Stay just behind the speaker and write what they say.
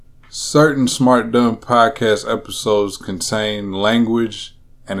Certain Smart Dumb podcast episodes contain language,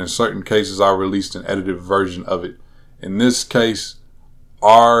 and in certain cases, I released an edited version of it. In this case,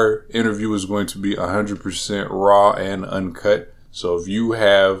 our interview is going to be 100% raw and uncut. So if you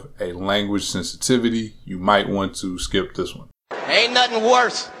have a language sensitivity, you might want to skip this one. Ain't nothing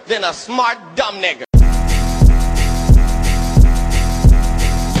worse than a smart dumb nigga.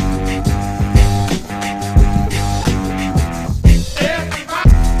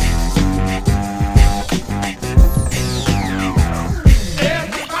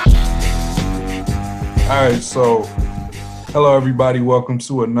 All right, so hello everybody. Welcome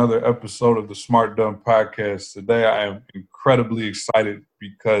to another episode of the Smart Dumb Podcast. Today I am incredibly excited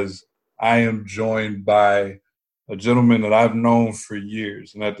because I am joined by a gentleman that I've known for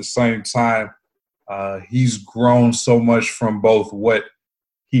years, and at the same time, he's grown so much from both what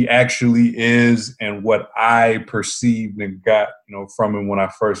he actually is and what I perceived and got, from him when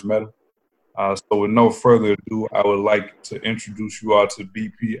I first met him. So with no further ado, I would like to introduce you all to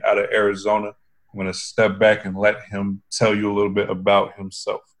BP out of Arizona. I'm going to step back and let him tell you a little bit about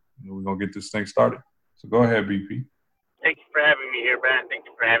himself. We're going to get this thing started. So go ahead, BP. Thank you for having me here, man. Thank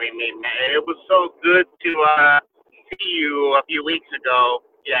you for having me, man. It was so good to see you a few weeks ago.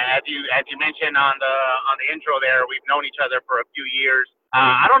 Yeah, as you mentioned on the intro there, we've known each other for a few years.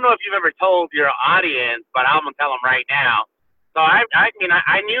 I don't know if you've ever told your audience, but I'm gonna tell them right now. So I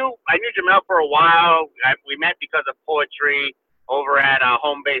knew Jamel for a while. We met because of poetry over at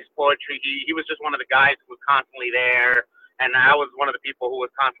Home Base Poetry. He was just one of the guys who was constantly there, and I was one of the people who was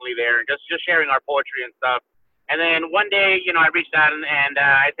constantly there, and just sharing our poetry and stuff. And then one day, I reached out and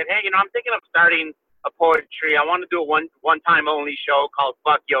I said, hey, I'm thinking of starting a poetry. I want to do a one-time only show called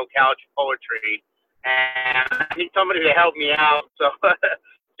Fuck Yo Couch Poetry. And he told me to help me out. So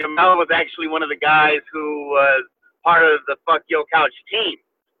Jamel was actually one of the guys who was part of the Fuck Yo Couch team.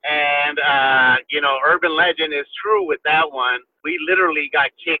 And, urban legend is true with that one. We literally got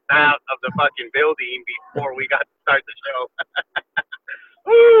kicked out of the fucking building before we got to start the show.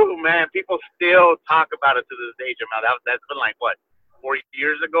 Woo, man, people still talk about it to this day, Jamal. That's been like, what, 4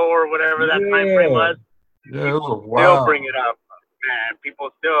 years ago or whatever that time frame was? Yeah, it was a Still while. bring it up, man.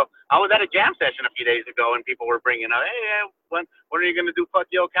 I was at a jam session a few days ago and people were bringing up, hey, when are you going to do Fuck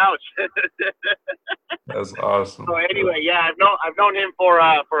Yo Couch? That's awesome. So anyway, yeah, I've known him for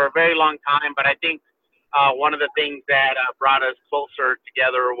a very long time, but I think one of the things that brought us closer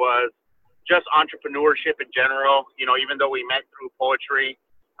together was just entrepreneurship in general. Even though we met through poetry,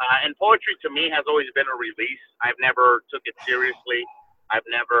 and poetry to me has always been a release. I've never took it seriously. I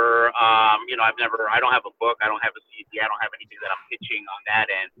don't have a book. I don't have a CD. I don't have anything that I'm pitching on that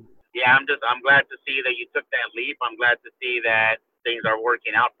end. Yeah, I'm glad to see that you took that leap. I'm glad to see that things are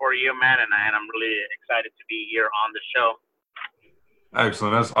working out for you, man. And I'm really excited to be here on the show.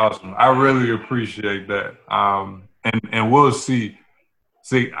 Excellent. That's awesome. I really appreciate that. And we'll see.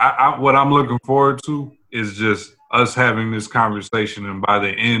 See, what I'm looking forward to is just us having this conversation. And by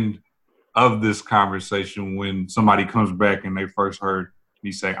the end of this conversation, when somebody comes back and they first heard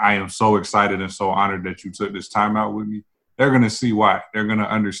me say, I am so excited and so honored that you took this time out with me, they're going to see why. They're going to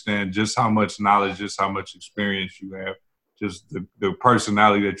understand just how much knowledge, just how much experience you have, just the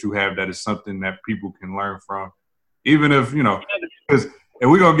personality that you have that is something that people can learn from. Even if, because,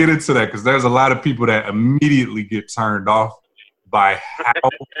 and we're going to get into that because there's a lot of people that immediately get turned off by how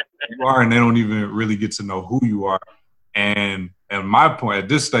you are, and they don't even really get to know who you are. And at my point, at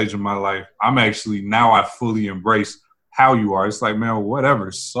this stage of my life, I fully embrace how you are. It's like, man,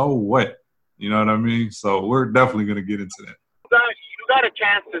 whatever, so what? You know what I mean? So we're definitely going to get into that. You got a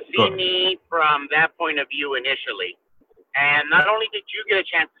chance to see me from that point of view initially. And not only did you get a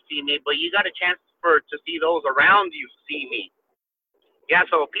chance to see me, but you got a chance to see those around you see me. Yeah,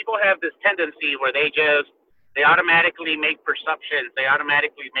 so people have this tendency where they automatically make perceptions. They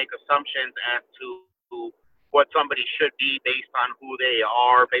automatically make assumptions as to what somebody should be based on who they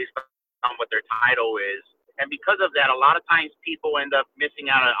are, based on what their title is. And because of that, a lot of times people end up missing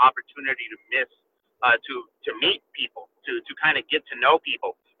out on an opportunity to meet people, to kind of get to know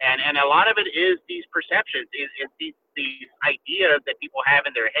people. And a lot of it is these perceptions, is these ideas that people have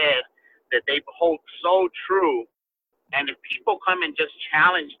in their head that they hold so true. And if people come and just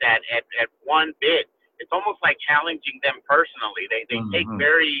challenge that at one bit, it's almost like challenging them personally. They take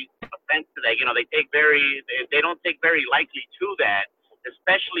very offense to that. They don't take very lightly to that,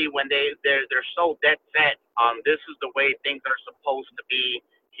 especially when they're so dead set on this is the way things are supposed to be.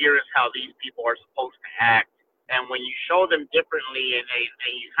 Here is how these people are supposed to act. And when you show them differently and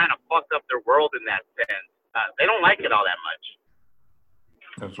you kind of fuck up their world in that sense, they don't like it all that much.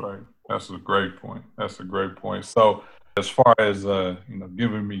 That's right. That's a great point. So as far as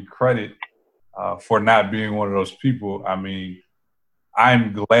giving me credit for not being one of those people, I mean,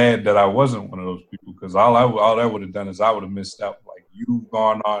 I'm glad that I wasn't one of those people because all that would have done is I would have missed out. Like you've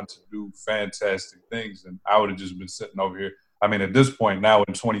gone on to do fantastic things, and I would have just been sitting over here. I mean, at this point now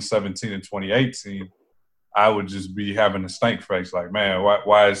in 2017 and 2018, I would just be having a stank face. Like, man,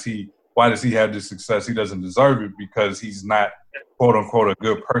 why is he? Why does he have this success? He doesn't deserve it because he's not quote unquote a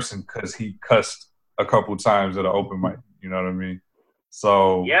good person because he cussed a couple times at an open mic. You know what I mean?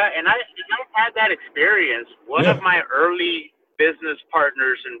 So Yeah, and I've had that experience. One yeah, of my early business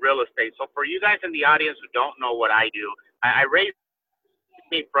partners in real estate. So for you guys in the audience who don't know what I do, I raise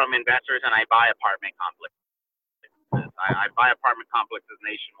money from investors and I buy apartment complexes. I buy apartment complexes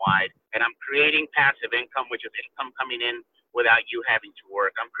nationwide, and I'm creating passive income, which is income coming in without you having to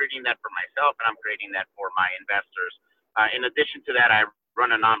work. I'm creating that for myself, and I'm creating that for my investors. In addition to that, I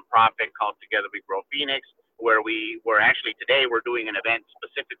run a nonprofit called Together We Grow Phoenix, where we're actually today we're doing an event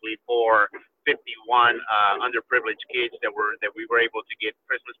specifically for 51 underprivileged kids that we were able to get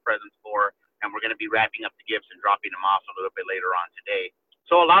Christmas presents for, and we're going to be wrapping up the gifts and dropping them off a little bit later on today.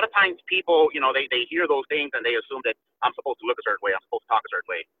 So a lot of times people, they hear those things and they assume that I'm supposed to look a certain way, I'm supposed to talk a certain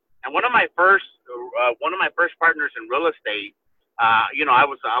way. And one of my first partners in real estate, I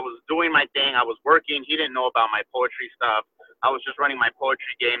was doing my thing, I was working. He didn't know about my poetry stuff. I was just running my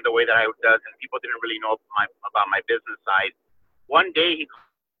poetry game the way that I does, and people didn't really know about my business side. One day he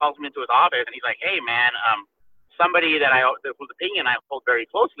calls me into his office and he's like, "Hey man, somebody whose opinion I hold very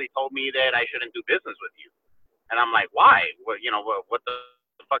closely told me that I shouldn't do business with you." And I'm like, "Why? What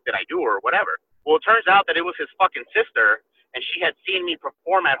the fuck did I do or whatever?" Well, it turns out that it was his fucking sister, and she had seen me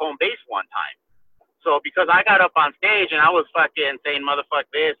perform at home base one time. So because I got up on stage and I was fucking saying motherfuck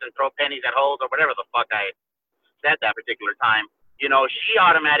this and throw pennies at holes or whatever the fuck I said that particular time, she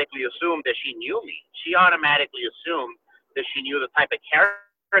automatically assumed that she knew me. She automatically assumed that she knew the type of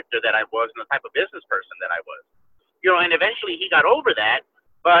character that I was and the type of business person that I was. And eventually he got over that,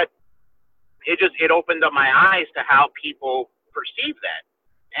 but it opened up my eyes to how people perceive that.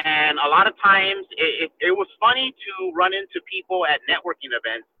 And a lot of times it was funny to run into people at networking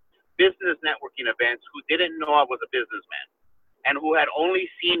events, business networking events, who didn't know I was a businessman and who had only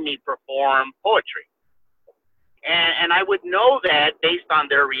seen me perform poetry. And I would know that based on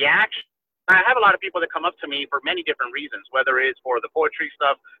their reaction. I have a lot of people that come up to me for many different reasons, whether it's for the poetry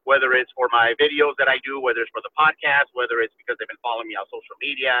stuff, whether it's for my videos that I do, whether it's for the podcast, whether it's because they've been following me on social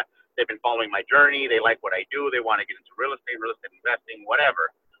media, they've been following my journey, they like what I do, they want to get into real estate investing,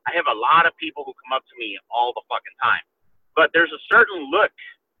 whatever. I have a lot of people who come up to me all the fucking time. But there's a certain look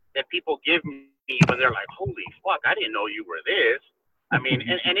that people give me when they're like, "Holy fuck, I didn't know you were this." I mean,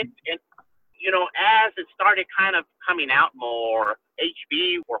 as it started kind of coming out more,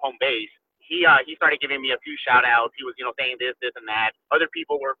 HB or home base, he started giving me a few shout outs. He was, saying this and that. Other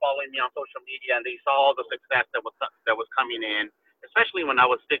people were following me on social media and they saw the success that was coming in, especially when I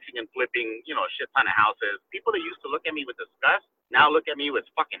was fixing and flipping, a shit ton of houses. People that used to look at me with disgust now look at me with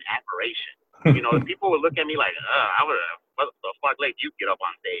fucking admiration. People would look at me like, what the fuck let you get up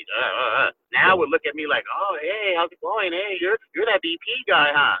on stage? Now would look at me like, "Oh, hey, how's it going? Hey, you're that BP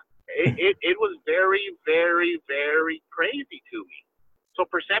guy, huh?" It was very, very, very crazy to me. So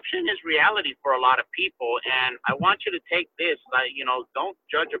perception is reality for a lot of people, and I want you to take this, don't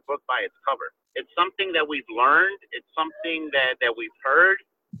judge a book by its cover. It's something that we've learned, it's something that we've heard,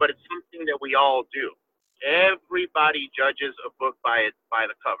 but it's something that we all do. Everybody judges a book by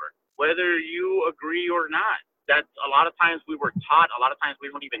the cover, whether you agree or not. That's a lot of times we were taught, a lot of times we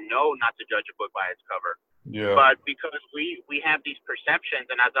don't even know not to judge a book by its cover. yeah, But because we have these perceptions,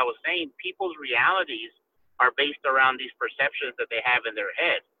 and as I was saying, people's realities are based around these perceptions that they have in their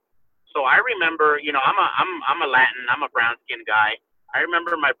head. So I remember, I'm a Latin, I'm a brown skinned guy. I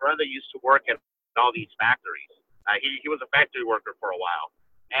remember my brother used to work at all these factories. He was a factory worker for a while,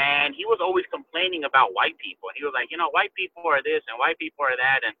 and he was always complaining about white people. And he was like, white people are this and white people are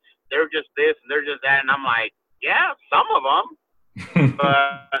that, and they're just this and they're just that. And I'm like, yeah, some of them,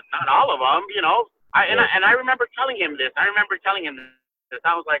 but not all of them. I remember telling him this. I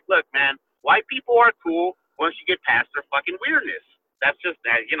was like, "Look, man, white people are cool once you get past their fucking weirdness. That's just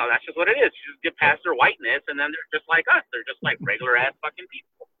that. That's just what it is. You just get past their whiteness, and then they're just like us. They're just like regular ass fucking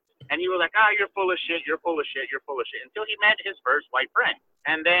people." And he was like, "You're full of shit. You're full of shit. You're full of shit." Until he met his first white friend,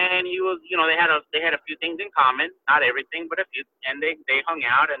 and then he was, they had a few things in common, not everything, but a few, and they hung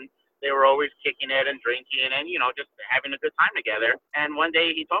out and they were always kicking it and drinking and, just having a good time together. And one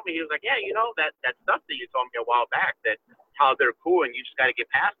day he told me, he was like, "Yeah, that stuff that you told me a while back, that how they're cool and you just got to get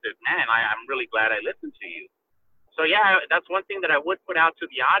past it. Man, I'm really glad I listened to you." So, yeah, that's one thing that I would put out to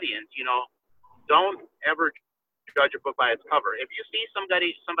the audience, don't ever judge a book by its cover. If you see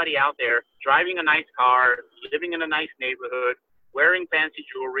somebody out there driving a nice car, living in a nice neighborhood, wearing fancy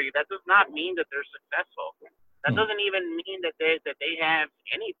jewelry, that does not mean that they're successful. That doesn't even mean that they have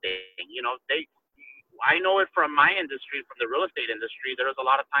anything. You know, I know it from my industry, from the real estate industry. There's a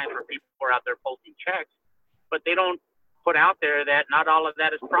lot of times where people are out there posting checks, but they don't put out there that not all of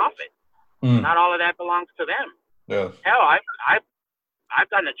that is profit. Not all of that belongs to them. Yes. Hell, I've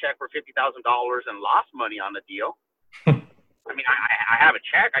gotten a check for $50,000 and lost money on the deal. I mean, I have a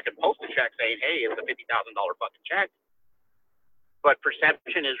check. I can post a check saying, hey, it's a $50,000 fucking check. But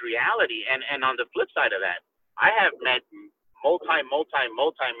perception is reality. And on the flip side of that, I have met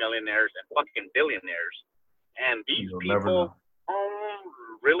multi-millionaires and fucking billionaires. And these people don't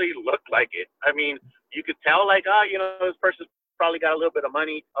really look like it. I mean, you could tell, like, oh, you know, this person's probably got a little bit of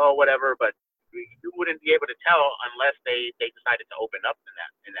money, or whatever, but you wouldn't be able to tell unless they decided to open up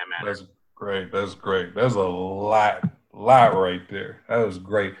in that manner. That's great. That's great. There's a lot right there. That was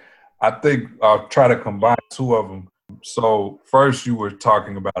great. I think I'll try to combine two of them. So first, you were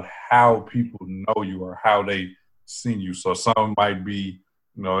talking about how people know you or how they seen you. So some might be,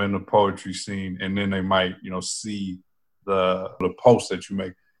 you know, in the poetry scene, and then they might, you know, see the posts that you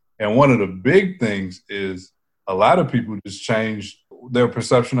make. And one of the big things is a lot of people just changed their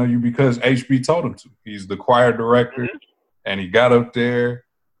perception of you because HB told him to. He's the choir director, and he got up there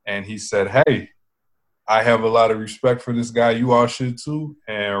and he said, hey, I have a lot of respect for this guy. You all should too.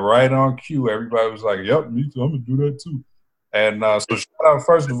 And right on cue, everybody was like, yep, me too. I'm going to do that too. And so shout out,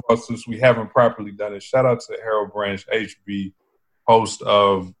 first of all, since we haven't properly done it, shout out to Harold Branch, HB, host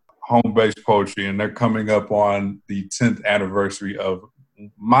of Home Based Poetry. And they're coming up on the 10th anniversary of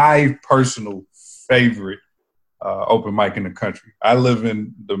my personal favorite open mic in the country. I live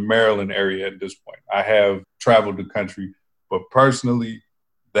in the Maryland area at this point. I have traveled the country, but personally,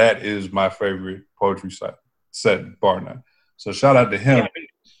 that is my favorite poetry set, bar none. So shout out to him. Yeah,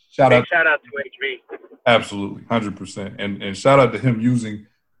 shout out to HB. Absolutely, 100%. And shout out to him using,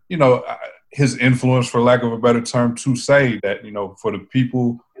 you know, his influence, for lack of a better term, to say that, you know, for the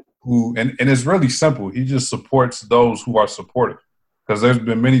people who, and it's really simple. He just supports those who are supportive. Because there's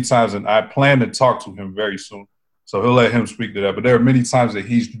been many times, and I plan to talk to him very soon, so he'll let him speak to that. But there are many times that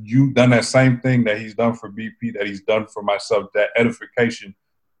he's done that same thing that he's done for BP, that he's done for myself, that edification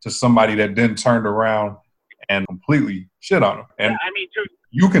to somebody that then turned around and completely shit on him. And I mean,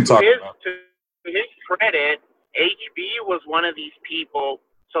 you can talk about it. To his credit, HB was one of these people.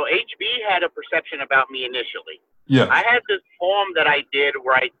 So HB had a perception about me initially. Yeah. I had this poem that I did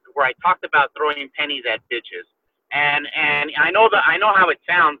where I talked about throwing pennies at bitches. And I know how it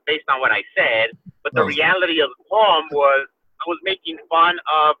sounds based on what I said, but the reality of the poem was I was making fun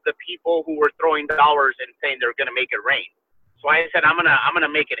of the people who were throwing dollars and saying they're gonna make it rain. So I said I'm gonna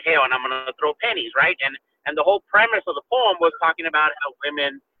make it hail and I'm gonna throw pennies, right? And the whole premise of the poem was talking about how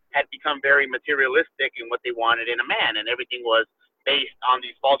women had become very materialistic in what they wanted in a man, and everything was based on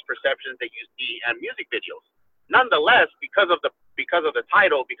these false perceptions that you see in music videos. Nonetheless, because of the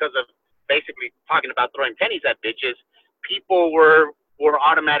title, because of basically talking about throwing pennies at bitches, people were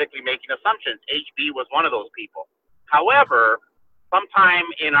automatically making assumptions. HB was one of those people. However, sometime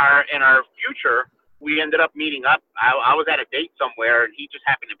in our future, we ended up meeting up. I was at a date somewhere, and he just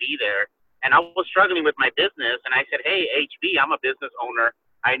happened to be there. And I was struggling with my business, and I said, hey, HB, I'm a business owner.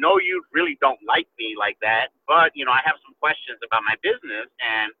 I know you really don't like me like that, but, you know, I have some questions about my business,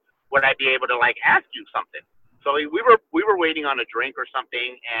 and would I be able to, like, ask you something? So we were waiting on a drink or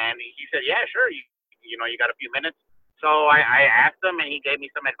something, and he said, yeah, sure, you know, you got a few minutes. So I asked him, and he gave me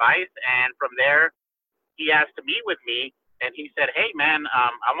some advice, and from there, he asked to meet with me, and he said, hey, man,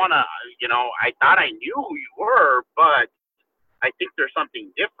 I want to, you know, I thought I knew who you were, but I think there's something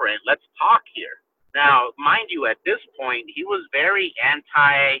different. Let's talk here. Now, mind you, at this point, he was very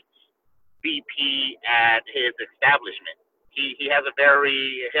anti-BP at his establishment. He has a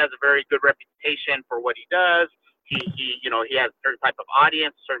very good reputation for what he does. He has a certain type of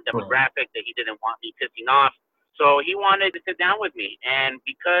audience, a certain demographic that he didn't want me pissing off. So he wanted to sit down with me, and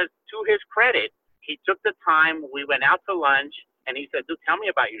because, to his credit, he took the time. We went out to lunch, and he said, dude, tell me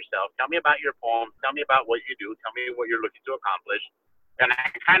about yourself. Tell me about your poem. Tell me about what you do. Tell me what you're looking to accomplish. And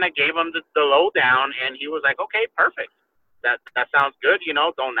I kind of gave him the lowdown, and he was like, okay, perfect. That sounds good. You know,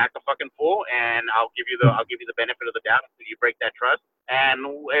 don't act a fucking fool, and I'll give you the benefit of the doubt until you break that trust. And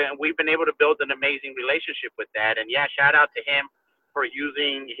we've been able to build an amazing relationship with that. And yeah, shout out to him for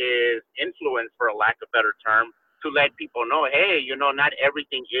using his influence, for a lack of a better term, to let people know, hey, you know, not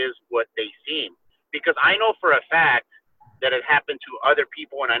everything is what they seem. Because I know for a fact that it happened to other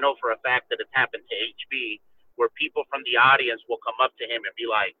people, and I know for a fact that it's happened to HB, where people from the audience will come up to him and be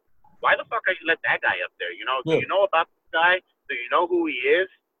like, why the fuck are you let that guy up there? You know, do Yeah. you know about this guy? Do you know who he is?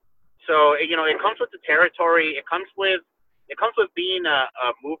 So you know, it comes with the territory. It comes with being a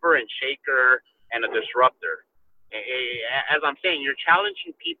mover and shaker and a disruptor. As I'm saying, you're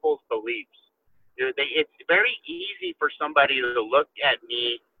challenging people's beliefs. It's very easy for somebody to look at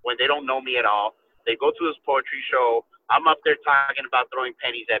me when they don't know me at all. They go to this poetry show. I'm up there talking about throwing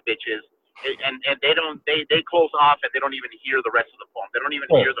pennies at bitches, and they close off and they don't even hear the rest of the poem. They don't even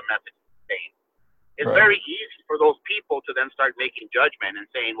Right. hear the message saying. It's Right. very easy for those people to then start making judgment and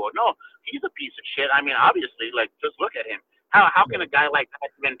saying, well, no, he's a piece of shit. I mean, obviously, like, just look at him. How can a guy like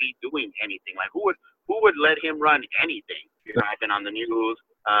that even be doing anything? Like, who would let him run anything? You know, I've been on the news.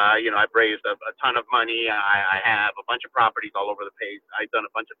 You know, I've raised a ton of money. I have a bunch of properties all over the place. I've done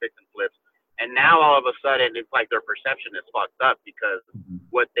a bunch of fix and flips. And now all of a sudden, it's like their perception is fucked up because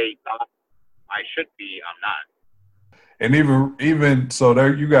what they thought I should be, I'm not. And even so,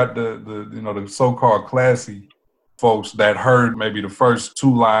 there you got the you know, the so-called classy folks that heard maybe the first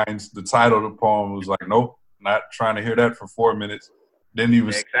two lines, the title of the poem was like, nope, not trying to hear that for 4 minutes. Didn't even.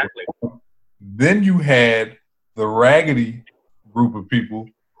 Exactly. Then you had the raggedy group of people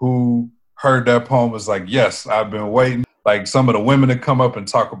who heard that poem was like, yes, I've been waiting. Like some of the women that come up and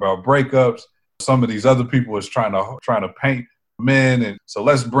talk about breakups. Some of these other people is trying to paint men, and so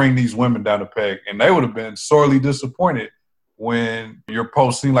let's bring these women down the peg. And they would have been sorely disappointed when your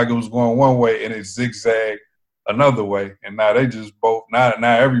post seemed like it was going one way and it zigzagged another way, and now they just both now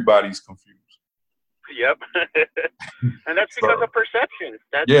everybody's confused. Yep. And that's because of perceptions.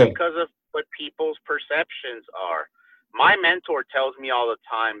 That's Yeah. because of what people's perceptions are. My mentor tells me all the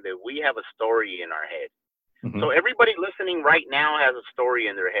time that we have a story in our head. Mhm. So everybody listening right now has a story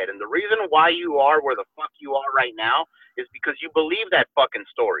in their head. And the reason why you are where the fuck you are right now is because you believe that fucking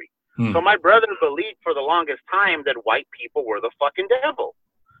story. Hmm. So my brother believed for the longest time that white people were the fucking devil.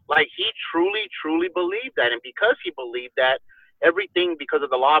 Like he truly, truly believed that. And because he believed that, everything, because of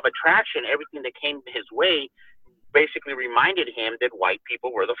the law of attraction, everything that came his way basically reminded him that white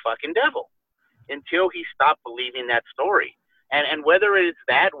people were the fucking devil until he stopped believing that story. And whether it's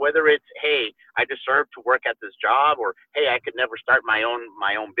that, whether it's, hey, I deserve to work at this job, or hey, I could never start my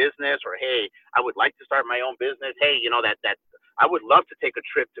own business, or hey, I would like to start my own business. Hey, you know, that I would love to take a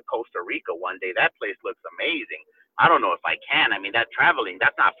trip to Costa Rica one day. That place looks amazing. I don't know if I can. I mean, that traveling,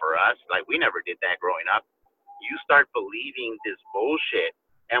 that's not for us. Like we never did that growing up. You start believing this bullshit.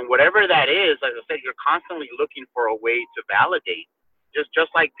 And whatever that is, like I said, you're constantly looking for a way to validate.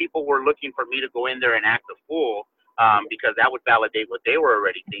 Just like people were looking for me to go in there and act a fool, because that would validate what they were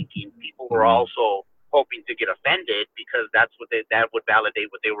already thinking. People were also hoping to get offended because that would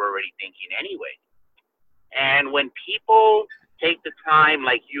validate what they were already thinking anyway. And when people take the time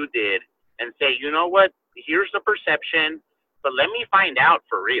like you did and say, you know what, here's the perception, but let me find out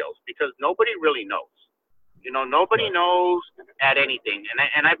for reals, because nobody really knows. You know, nobody knows at anything.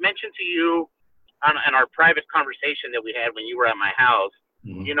 And I've mentioned to you on our private conversation that we had when you were at my house,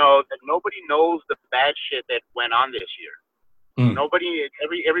 you know, that nobody knows the bad shit that went on this year.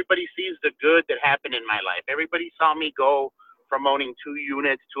 Everybody sees the good that happened in my life. Everybody saw me go from owning 2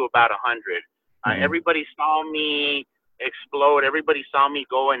 units to about 100. Everybody saw me explode. Everybody saw me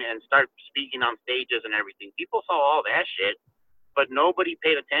go and start speaking on stages and everything. People saw all that shit, but nobody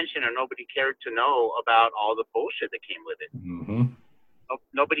paid attention or nobody cared to know about all the bullshit that came with it.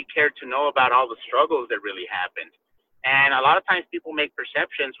 Nobody cared to know about all the struggles that really happened. And a lot of times people make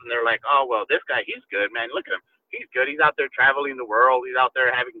perceptions when they're like, oh, well, this guy, he's good, man. Look at him. He's good. He's out there traveling the world. He's out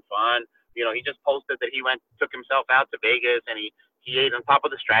there having fun. You know, he just posted that he took himself out to Vegas and he ate on top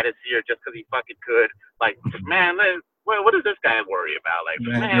of the stratosphere just because he fucking could. Like, man, what does this guy worry about? Like,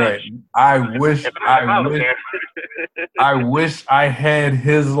 man, right. I wish I had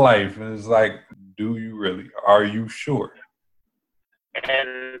his life. And it's like, do you really? Are you sure?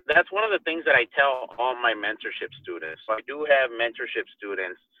 And that's one of the things that I tell all my mentorship students. So I do have mentorship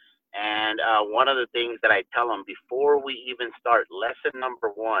students, and one of the things that I tell them before we even start, lesson number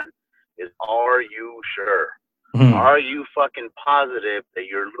 1 is, are you sure? Are you fucking positive that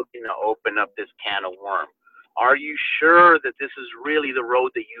you're looking to open up this can of worms? Are you sure that this is really the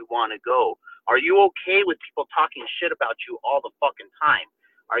road that you want to go? Are you okay with people talking shit about you all the fucking time?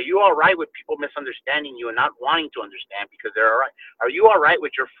 Are you all right with people misunderstanding you and not wanting to understand because they're all right? Are you all right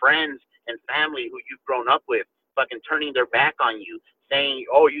with your friends and family who you've grown up with fucking turning their back on you, saying,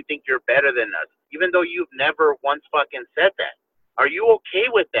 oh, you think you're better than us, even though you've never once fucking said that? Are you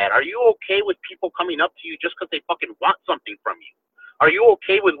okay with that? Are you okay with people coming up to you just because they fucking want something from you? Are you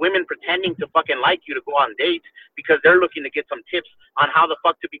okay with women pretending to fucking like you to go on dates because they're looking to get some tips on how the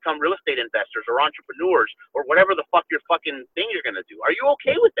fuck to become real estate investors or entrepreneurs or whatever the fuck your fucking thing you're going to do? Are you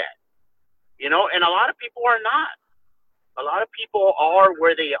okay with that? You know, and a lot of people are not. A lot of people are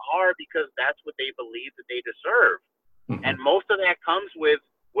where they are because that's what they believe that they deserve. And most of that comes with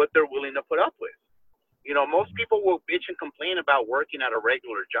what they're willing to put up with. You know, most people will bitch and complain about working at a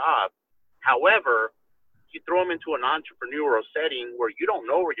regular job. However, you throw them into an entrepreneurial setting where you don't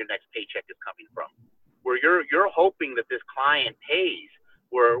know where your next paycheck is coming from, where you're hoping that this client pays,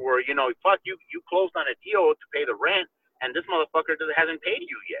 where you know, fuck you closed on a deal to pay the rent, and this motherfucker hasn't paid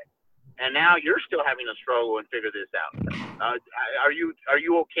you yet, and now you're still having to struggle and figure this out. Are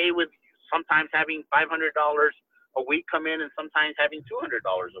you okay with sometimes having $500 a week come in and sometimes having $200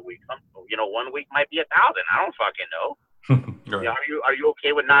 a week? You know, one week might be $1,000. I don't fucking know. Right. Are you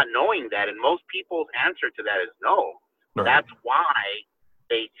okay with not knowing that? And most people's answer to that is no. Right. That's why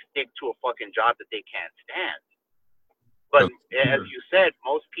they stick to a fucking job that they can't stand. But as you said,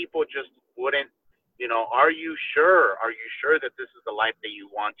 most people just wouldn't. You know, are you sure? Are you sure that this is the life that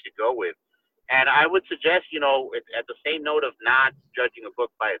you want to go with? And I would suggest, you know, at the same note of not judging a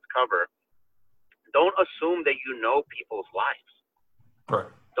book by its cover, don't assume that you know people's lives.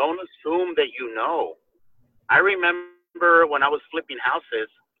 Right. Don't assume that you know. I remember when I was flipping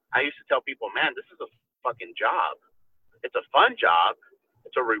houses, I used to tell people, man, this is a fucking job. It's a fun job.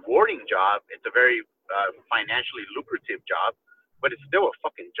 It's a rewarding job. It's a very financially lucrative job, but it's still a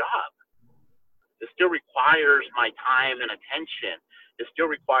fucking job. It still requires my time and attention. It still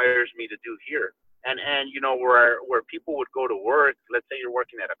requires me to do here. And you know, where people would go to work, let's say you're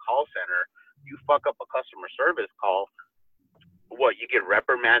working at a call center, you fuck up a customer service call, what, you get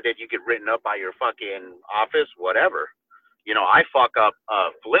reprimanded, you get written up by your fucking office, whatever. You know, I fuck up a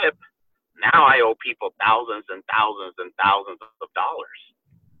flip, now I owe people thousands and thousands and thousands of dollars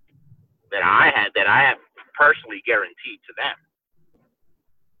that I have personally guaranteed to them.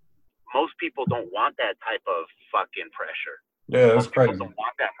 Most people don't want that type of fucking pressure. Yeah, that's Most people crazy. don't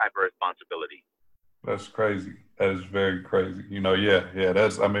want that type of responsibility. That's crazy. That is very crazy. You know, yeah.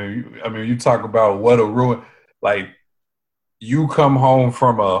 That's. I mean, you talk about what a ruin. Like, you come home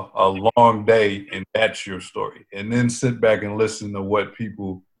from a long day, and that's your story, and then sit back and listen to what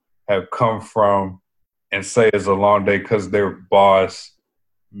people have come from and say it's a long day because their boss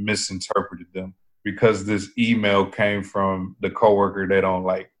misinterpreted them, because this email came from the coworker they don't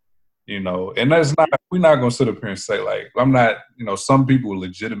like. You know, and that's not, we're not going to sit up here and say, like, I'm not, you know, some people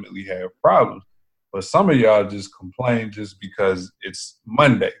legitimately have problems, but some of y'all just complain just because it's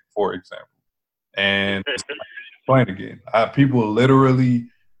Monday, for example. And complain again. People literally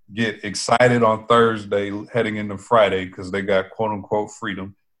get excited on Thursday heading into Friday because they got quote unquote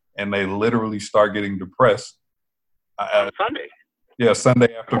freedom, and they literally start getting depressed. On Sunday. Yeah,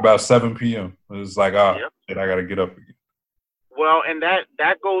 Sunday after about 7 p.m. It's like, Yep. shit, I got to get up again. Well, and that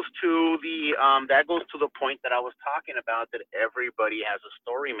goes to the point that I was talking about, that everybody has a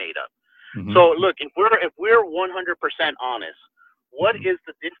story made up. Mm-hmm. So look, if we're 100% honest, what is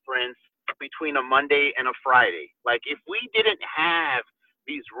the difference between a Monday and a Friday? Like, if we didn't have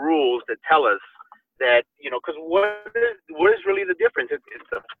these rules that tell us that, you know, because what is really the difference? It's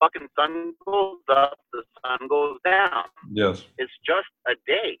the fucking sun goes up, the sun goes down. Yes. It's just a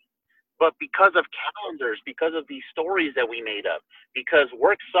day. But because of calendars, because of these stories that we made up, because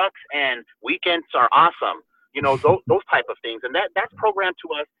work sucks and weekends are awesome, you know, those type of things. And that's programmed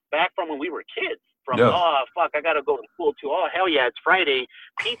to us back from when we were kids. From, yes. Oh, fuck, I got to go to school, to, oh, hell yeah, it's Friday,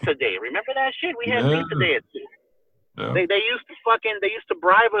 pizza day. Remember that shit? We had pizza day at 2. Yeah. They used to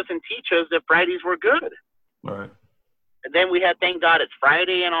bribe us and teach us that Fridays were good. Right. And then we had, thank God it's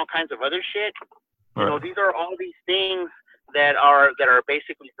Friday, and all kinds of other shit. You know, these are all these things that are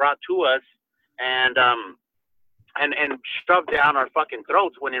basically brought to us and shoved down our fucking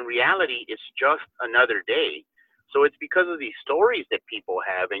throats, when in reality it's just another day. So it's because of these stories that people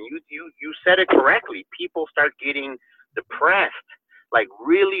have, and you said it correctly. People start getting depressed, like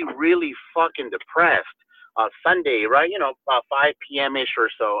really, really fucking depressed. Sunday, right? You know, about 5 p.m. ish or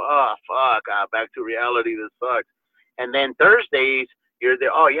so. Oh fuck, back to reality. This sucks. And then Thursdays, you're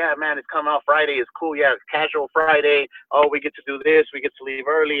there. Oh yeah, man, it's coming out. Friday is cool. Yeah, it's casual Friday. Oh, we get to do this. We get to leave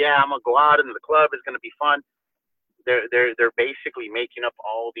early. Yeah, I'm gonna go out into the club. It's gonna be fun. They're basically making up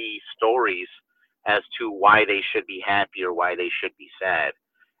all these stories as to why they should be happy or why they should be sad.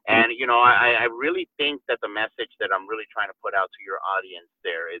 And you know, I really think that the message that I'm really trying to put out to your audience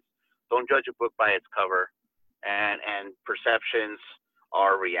there is, don't judge a book by its cover, and perceptions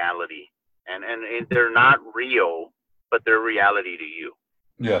are reality, and they're not real, but they're reality to you.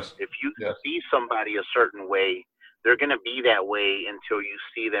 Yes. If you see somebody a certain way, they're going to be that way until you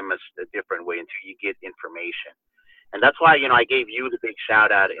see them as a different way, until you get information. And that's why, you know, I gave you the big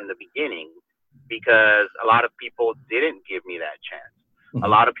shout out in the beginning, because a lot of people didn't give me that chance. A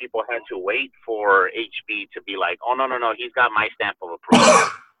lot of people had to wait for HB to be like, oh no, he's got my stamp of approval.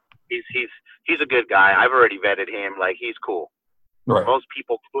 He's a good guy. I've already vetted him. Like, he's cool. Right. Most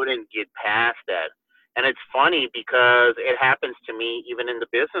people couldn't get past that. And it's funny because it happens to me even in the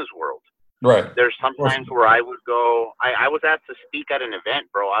business world. Right. There's sometimes where I would go, I was asked to speak at an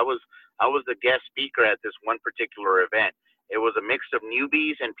event, bro. I was the guest speaker at this one particular event. It was a mix of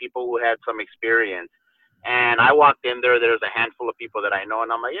newbies and people who had some experience. And I walked in there. There's a handful of people that I know,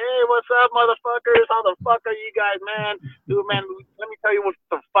 and I'm like, "Hey, what's up, motherfuckers? How the fuck are you guys, man? Dude, man, let me tell you what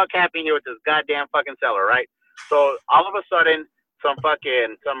the fuck happened here with this goddamn fucking seller, right?" So all of a sudden, some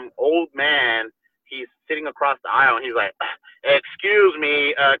old man, he's sitting across the aisle, and he's like, "Excuse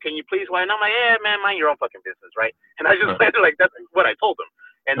me, can you please wait?" And I'm like, "Yeah, man, mind your own fucking business, right?" And I just went like, that's what I told him,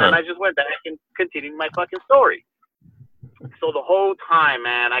 and then I just went back and continued my fucking story. So the whole time,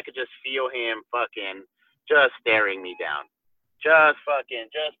 man, I could just feel him fucking just staring me down, just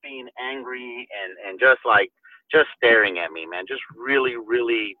being angry and just staring at me, man, just really,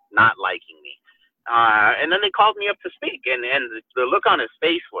 really not liking me. And then they called me up to speak, and the look on his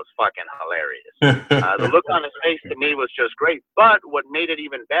face was fucking hilarious. The look on his face to me was just great. But what made it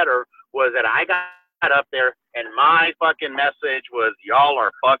even better was that I got up there, and my fucking message was, y'all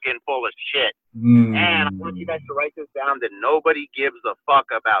are fucking full of shit. And I want you guys to write this down, that nobody gives a fuck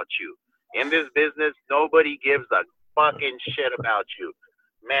about you. In this business, nobody gives a fucking shit about you.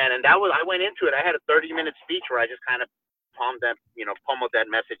 Man, and I went into it. I had a 30-minute speech where I just kind of pummeled that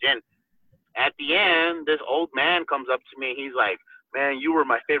message in. At the end, this old man comes up to me. He's like, "Man, you were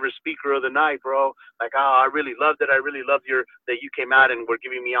my favorite speaker of the night, bro. Like, oh, I really loved it. I really loved that you came out and were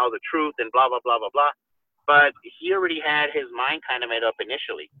giving me all the truth and blah, blah, blah, blah, blah." But he already had his mind kind of made up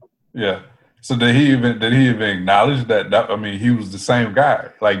initially. Yeah. So did he even acknowledge that? I mean, he was the same guy.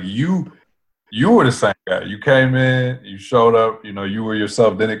 Like, you were the same guy. You came in, you showed up, you were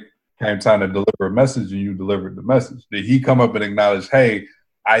yourself. Then it came time to deliver a message, and you delivered the message. Did he come up and acknowledge, "Hey,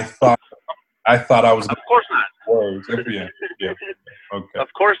 I thought I was"? Of course not. Words. Yeah. Okay. Of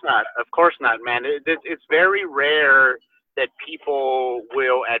course not, man. It's very rare that people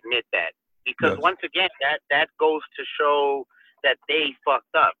will admit that, because once again, that goes to show that they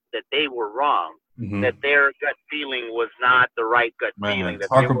fucked up, that they were wrong, that their gut feeling was not the right gut feeling, that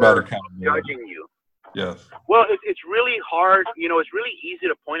they were judging you. Yes. Well, it's really hard. It's really easy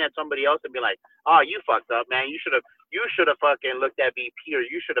to point at somebody else and be like, "Oh, you fucked up, man. You should have fucking looked at BP, or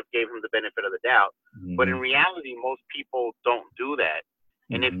you should have gave him the benefit of the doubt." But in reality, most people don't do that.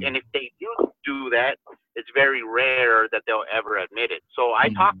 And if they do that, it's very rare that they'll ever admit it. So I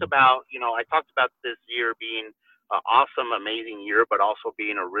talked about this year being an awesome, amazing year, but also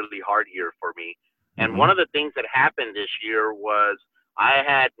being a really hard year for me. And one of the things that happened this year was I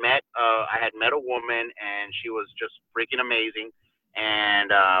had met a woman, and she was just freaking amazing.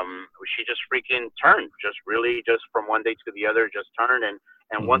 And she just freaking turned, just from one day to the other, just turned.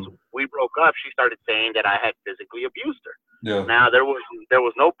 And once we broke up, she started saying that I had physically abused her. Yeah. Now there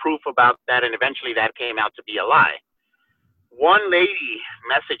was no proof about that, and eventually that came out to be a lie. One lady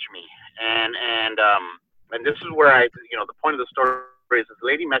messaged me, and this is where the point of the story is, this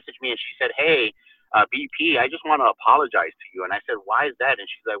lady messaged me, and she said, "Hey, BP, I just want to apologize to you." And I said, "Why is that?" And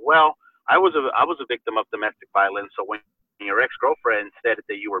she's like, "Well, I was a victim of domestic violence, so when your ex-girlfriend said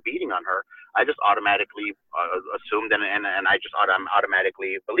that you were beating on her, I just automatically assumed and I just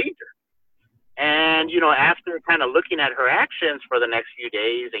automatically believed her." And, after kind of looking at her actions for the next few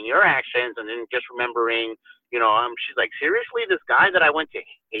days and your actions, and then just remembering, she's like, "Seriously, this guy that I went to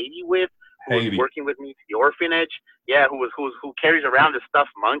Haiti with, who was working with me to the orphanage, who carries around this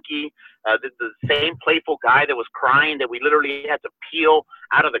stuffed monkey, the same playful guy that was crying that we literally had to peel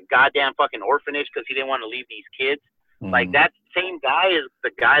out of the goddamn fucking orphanage because he didn't want to leave these kids. Like, that same guy is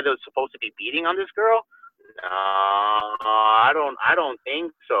the guy that was supposed to be beating on this girl? No, I don't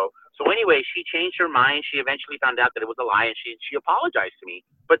think so." So anyway, she changed her mind. She eventually found out that it was a lie, and she apologized to me.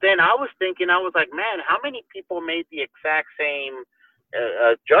 But then I was thinking, I was like, man, how many people made the exact same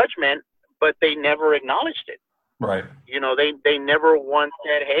judgment, but they never acknowledged it? Right. They never once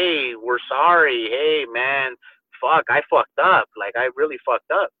said, "Hey, we're sorry. Hey, man, fuck, I fucked up. Like, I really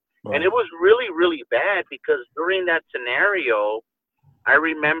fucked up." Right. And it was really, really bad, because during that scenario, I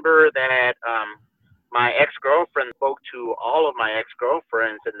remember that my ex-girlfriend spoke to all of my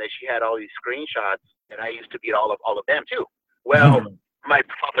ex-girlfriends, and that she had all these screenshots, and I used to beat all of them too. Well, my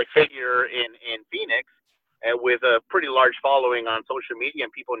public figure in Phoenix, with a pretty large following on social media,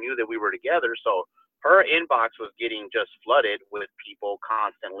 and people knew that we were together, so her inbox was getting just flooded with people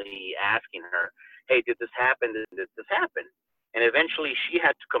constantly asking her, "Hey, did this happen? Did this happen?" And eventually she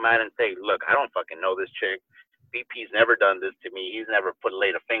had to come out and say, "Look, I don't fucking know this chick. BP's never done this to me. He's never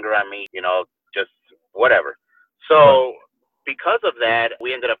laid a finger on me, just whatever. So because of that,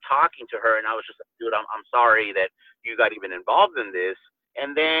 we ended up talking to her, and I was just like, dude, I'm sorry that you got even involved in this.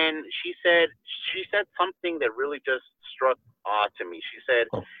 And then she said something that really just struck odd to me. She said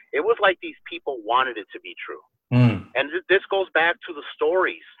it was like these people wanted it to be true. And this goes back to the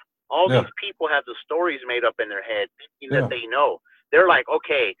stories. All these people have the stories made up in their head, thinking that they know. They're like,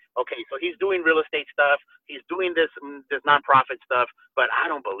 okay, so he's doing real estate stuff. He's doing this nonprofit stuff, but I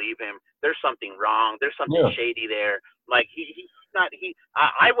don't believe him. There's something wrong. There's something shady there. Like he's not.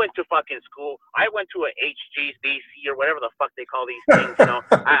 I went to fucking school. I went to a HGBC or whatever the fuck they call these things.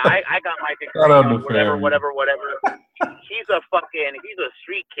 I got my degree on whatever. He's a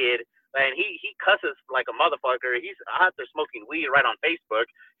street kid. And he cusses like a motherfucker. He's out there smoking weed right on Facebook.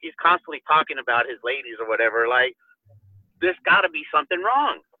 He's constantly talking about his ladies or whatever. Like, there's got to be something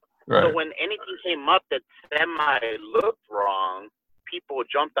wrong. Right. So when anything came up that looked wrong, people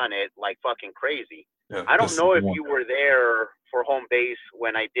jumped on it like fucking crazy. Yeah, I don't know if you were there for home base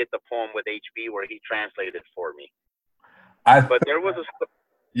when I did the poem with HB where he translated for me. But there was a.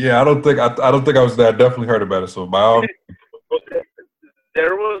 Yeah, I don't think I was there. I definitely heard about it. So by all.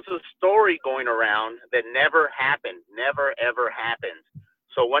 There was a story going around that never happened, never, ever happened.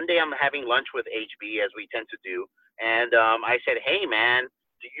 So one day I'm having lunch with HB, as we tend to do, and I said, hey, man,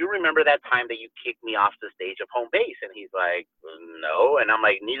 do you remember that time that you kicked me off the stage of home base? And he's like, no. And I'm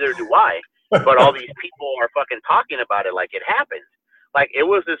like, neither do I. But all these people are fucking talking about it like it happened. Like it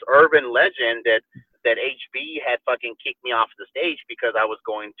was this urban legend that HB had fucking kicked me off the stage because I was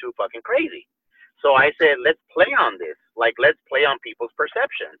going too fucking crazy. So I said, let's play on this. Like, let's play on people's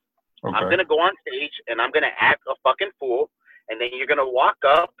perceptions. Okay. I'm going to go on stage and I'm going to act a fucking fool. And then you're going to walk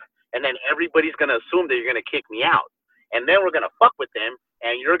up and then everybody's going to assume that you're going to kick me out. And then we're going to fuck with them.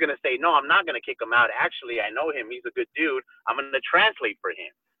 And you're going to say, no, I'm not going to kick him out. Actually, I know him. He's a good dude. I'm going to translate for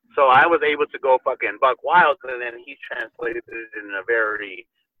him. So I was able to go fucking buck wild. And then he translated it in a very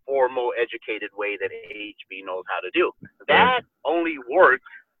formal, educated way that HB knows how to do. That only works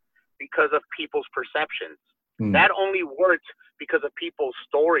because of people's perceptions. That only worked because of people's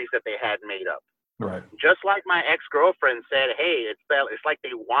stories that they had made up. Right. Just like my ex-girlfriend said, hey, it's like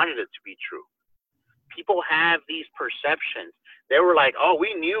they wanted it to be true. People have these perceptions. They were like, oh,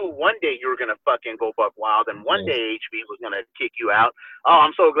 we knew one day you were going to fucking go buck wild and one day HB was going to kick you out. Oh,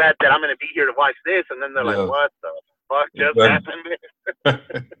 I'm so glad that I'm going to be here to watch this. And then they're like, what the fuck just happened?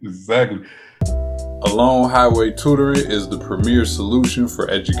 Exactly. Alone Highway Tutoring is the premier solution for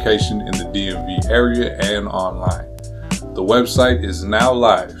education in the DMV area and online. The website is now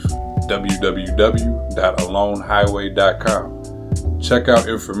live, www.alonehighway.com. Check out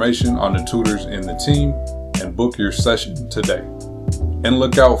information on the tutors in the team and book your session today. And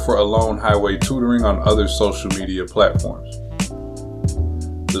look out for Alone Highway Tutoring on other social media platforms.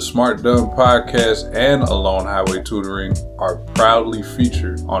 The Smart Dumb Podcast and Alone Highway Tutoring are proudly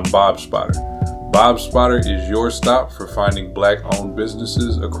featured on Bob Spotter. Bob Spotter is your stop for finding Black-owned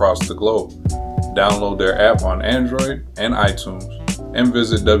businesses across the globe. Download their app on Android and iTunes and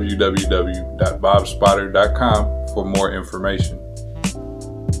visit www.bobspotter.com for more information.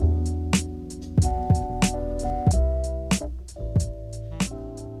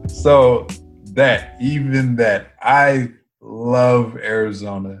 So I love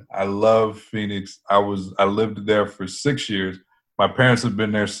Arizona. I love Phoenix. I lived there for 6 years. My parents have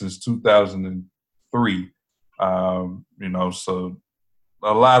been there since 2003. So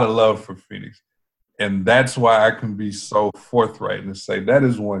a lot of love for Phoenix. And that's why I can be so forthright and say that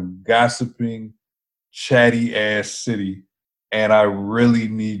is one gossiping, chatty ass city. And I really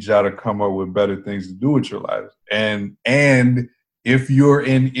need y'all to come up with better things to do with your lives. And if you're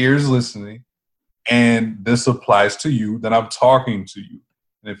in ears listening and this applies to you, then I'm talking to you.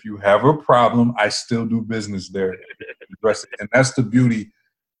 And if you have a problem, I still do business there. And that's the beauty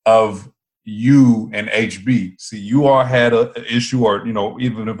of you and HB. See, you all had an issue, or,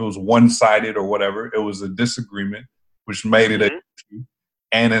 even if it was one-sided or whatever, it was a disagreement, which made it an issue.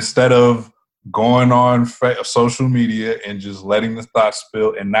 And instead of going on social media and just letting the thoughts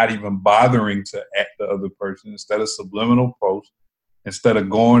spill and not even bothering to at the other person, instead of subliminal posts, instead of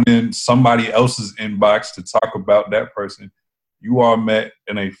going in somebody else's inbox to talk about that person, you all met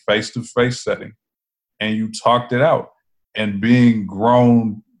in a face-to-face setting and you talked it out. And being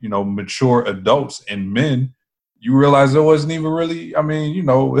grown, mature adults and men, you realize it wasn't even really,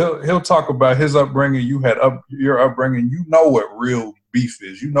 he'll talk about his upbringing. You had your upbringing. You know what real beef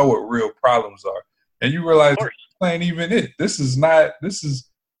is. You know what real problems are. And you realize this ain't even it.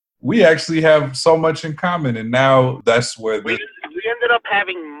 We actually have so much in common. And now that's where we ended up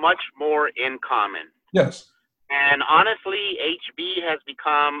having much more in common. Yes. And honestly, HB has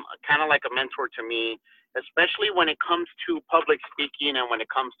become kind of like a mentor to me, especially when it comes to public speaking and when it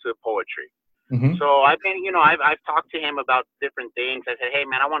comes to poetry. Mm-hmm. So I've been, I've talked to him about different things. I said, hey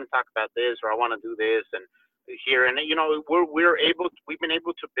man, I want to talk about this, or I want to do this, and here, and we've been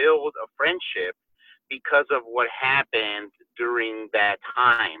able to build a friendship because of what happened during that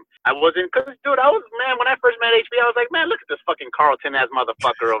time. I wasn't, cause dude, man, when I first met HB, I was like, man, look at this fucking Carlton ass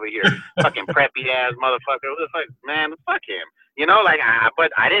motherfucker over here, fucking preppy ass motherfucker. It was like, man, fuck him,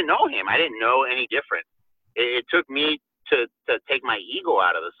 but I didn't know him. I didn't know any different. It took me to take my ego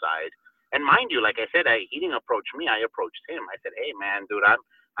out of the side. And mind you, like I said, he didn't approach me. I approached him. I said, hey, man, dude, I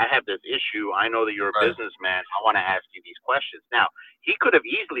have this issue. I know that you're a businessman. I want to ask you these questions. Now, he could have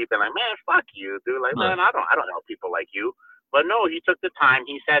easily been like, man, fuck you, dude. Like, man, I don't know people like you. But no, he took the time.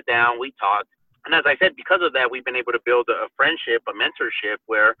 He sat down. We talked. And as I said, because of that, we've been able to build a friendship, a mentorship,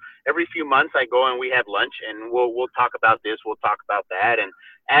 where every few months I go and we have lunch, and we'll talk about this, we'll talk about that. And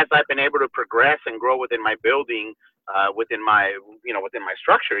as I've been able to progress and grow within my building, within my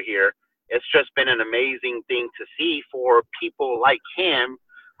structure here, it's just been an amazing thing to see for people like him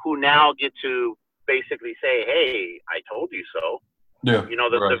who now get to basically say, hey, I told you so. Yeah.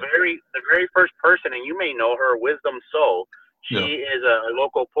 The very first person, and you may know her, Wisdom Soul. She is a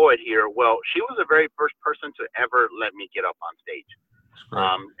local poet here. Well, she was the very first person to ever let me get up on stage.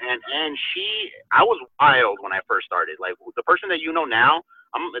 And I was wild when I first started. Like the person that you know now,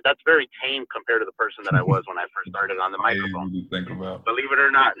 that's very tame compared to the person that I was when I first started on the microphone. Think about. Believe it or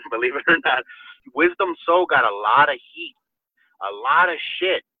not, Wisdom Soul got a lot of heat, a lot of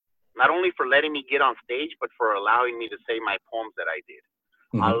shit, not only for letting me get on stage, but for allowing me to say my poems that I did.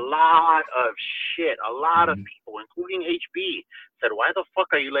 Mm-hmm. A lot of shit, a lot of people, including HB, said, why the fuck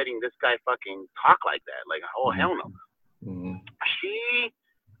are you letting this guy fucking talk like that? Like, oh, hell no. Mm-hmm.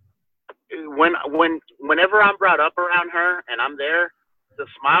 Whenever I'm brought up around her and I'm there, the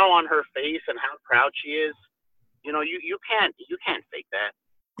smile on her face and how proud she is, you can't fake that.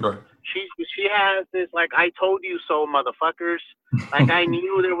 Right. She has this, like, I told you so, motherfuckers. Like, I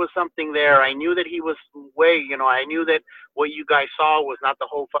knew there was something there. I knew that he was I knew that what you guys saw was not the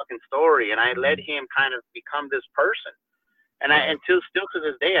whole fucking story. And I let him kind of become this person. And still to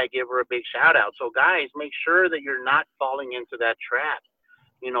this day, I give her a big shout out. So guys, make sure that you're not falling into that trap.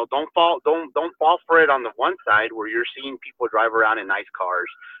 Don't fall for it on the one side where you're seeing people drive around in nice cars.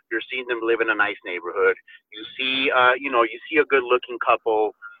 You're seeing them live in a nice neighborhood. You see, you see a good looking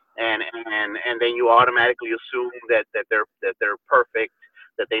couple, and then you automatically assume that they're perfect,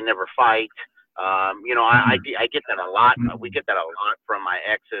 that they never fight. I get that a lot. We get that a lot from my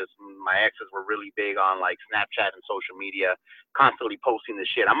exes. My exes were really big on like Snapchat and social media, constantly posting this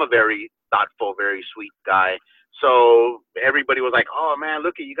shit. I'm a very thoughtful, very sweet guy. So everybody was like, oh man,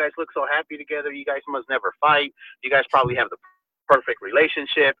 look at you guys, look so happy together. You guys must never fight. You guys probably have the perfect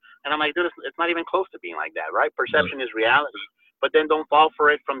relationship. And I'm like, dude, it's not even close to being like that, right? Perception is reality. But then don't fall for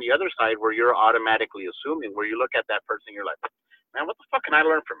it from the other side where you're automatically assuming, where you look at that person, you're like, man, what the fuck can I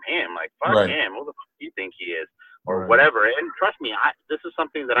learn from him? Like, fuck him. Who the fuck do you think he is? Or whatever. And trust me, this is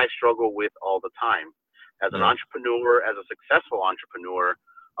something that I struggle with all the time. As an entrepreneur, as a successful entrepreneur,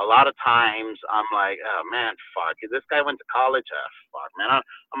 a lot of times I'm like, oh man, fuck, this guy went to college. Fuck, man, I'm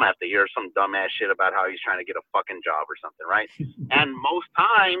gonna have to hear some dumbass shit about how he's trying to get a fucking job or something, right? And most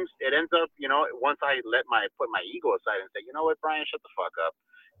times it ends up, once I put my ego aside and say, you know what, Brian, shut the fuck up.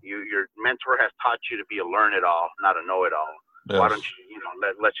 Your mentor has taught you to be a learn-it-all, not a know-it-all. Yes. Why don't you,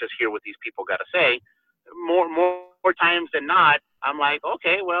 let's just hear what these people got to say. More times than not, I'm like,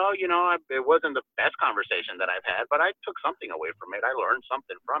 okay, well, it wasn't the best conversation that I've had, but I took something away from it. I learned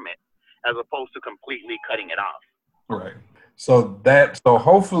something from it, as opposed to completely cutting it off. Right. So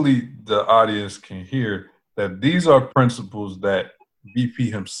hopefully the audience can hear that these are principles that VP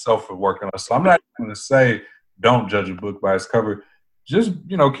himself is working on. So I'm not going to say don't judge a book by its cover. Just,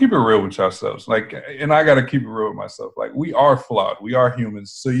 keep it real with yourselves. Like, and I got to keep it real with myself. Like, we are flawed. We are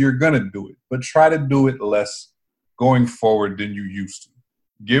humans. So you're going to do it. But try to do it less going forward than you used to.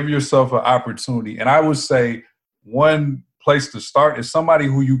 Give yourself an opportunity. And I would say one place to start is somebody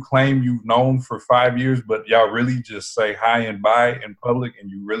who you claim you've known for 5 years, but y'all really just say hi and bye in public, and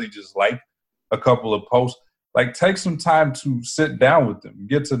you really just like a couple of posts. Like, take some time to sit down with them,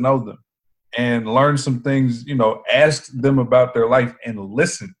 get to know them, and learn some things, ask them about their life and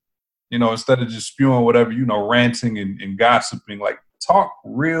listen, instead of just spewing whatever, ranting and gossiping. Like, talk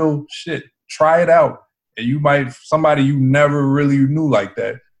real shit. Try it out. And somebody you never really knew like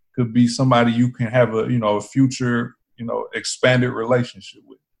that could be somebody you can have a future, expanded relationship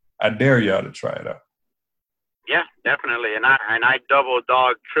with. I dare y'all to try it out. Yeah, definitely. And I double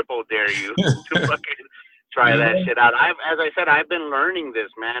dog, triple dare you to fucking Try that shit out. As I said, I've been learning this,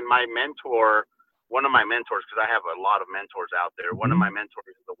 man. My mentor, one of my mentors, because I have a lot of mentors out there. One of my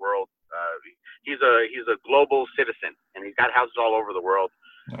mentors in the world, he's a global citizen, and he's got houses all over the world.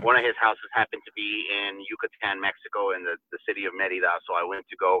 Nice. One of his houses happened to be in Yucatan, Mexico, in the city of Merida. So I went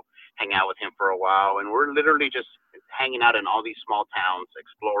to go hang out with him for a while, and we're literally just hanging out in all these small towns,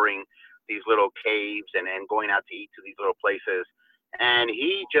 exploring these little caves and going out to eat to these little places. And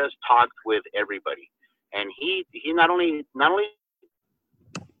he just talked with everybody. And he not only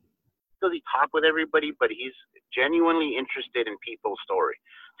does he talk with everybody, but he's genuinely interested in people's story.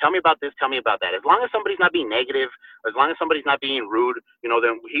 Tell me about this, tell me about that. As long as somebody's not being negative, as long as somebody's not being rude,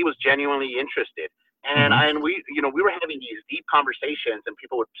 then he was genuinely interested. And and we were having these deep conversations, and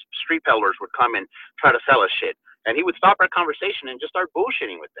street peddlers would come and try to sell us shit. And he would stop our conversation and just start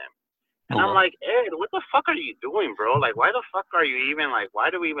bullshitting with them. And I'm like, Ed, what the fuck are you doing, bro? Like, why the fuck are you even, why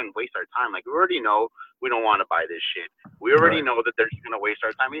do we even waste our time? Like, we already know we don't want to buy this shit. We already know that they're just going to waste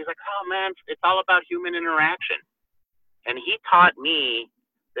our time. And he's like, oh, man, it's all about human interaction. And he taught me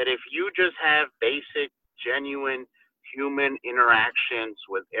that if you just have basic, genuine human interactions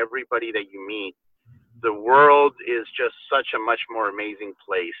with everybody that you meet, the world is just such a much more amazing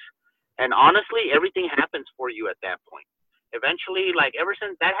place. And honestly, everything happens for you at that point. Eventually, ever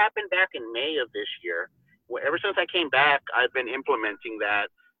since that happened back in May of this year, ever since I came back, I've been implementing that,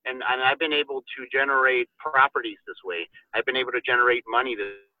 and I've been able to generate properties this way. I've been able to generate money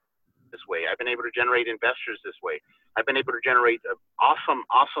this way. I've been able to generate investors this way. I've been able to generate awesome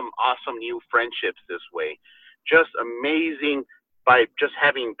new friendships this way. Just amazing by just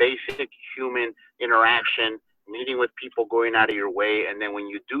having basic human interaction, meeting with people, going out of your way, and then when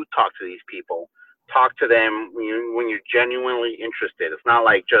you do talk to these people, talk to them when you're genuinely interested. It's not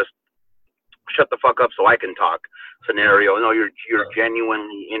like just shut the fuck up so I can talk scenario. No, you're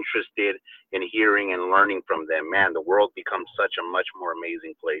genuinely interested in hearing and learning from them. Man, the world becomes such a much more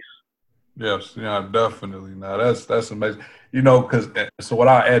amazing place. Yes, yeah, definitely. Now that's amazing. Because so what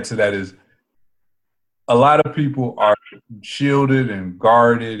I'll add to that is a lot of people are shielded and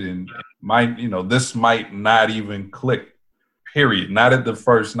guarded and this might not even click. Period. Not at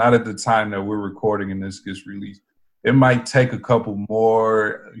the time that we're recording and this gets released. It might take a couple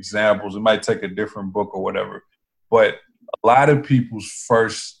more examples. It might take a different book or whatever. But a lot of people's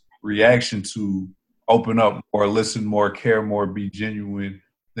first reaction to open up or listen more, care more, be genuine,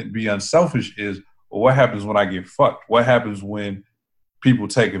 be unselfish is, well, what happens when I get fucked? What happens when people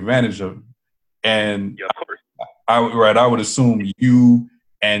take advantage of me? And I would assume you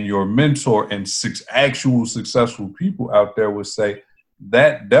and your mentor and actual successful people out there would say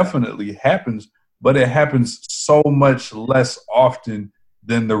that definitely happens, but it happens so much less often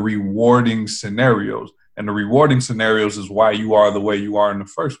than the rewarding scenarios. And the rewarding scenarios is why you are the way you are in the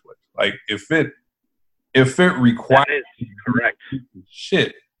first place. Like if it requires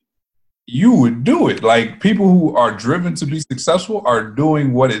shit, you would do it. Like people who are driven to be successful are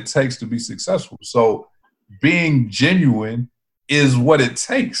doing what it takes to be successful. So being genuine is what it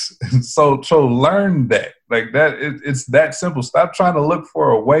takes. So learn that. Like that, it's that simple. Stop trying to look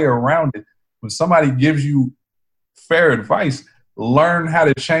for a way around it. When somebody gives you fair advice, learn how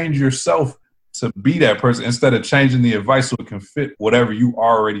to change yourself to be that person instead of changing the advice so it can fit whatever you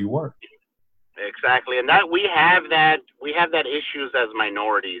already were. Exactly. And that we have that issues as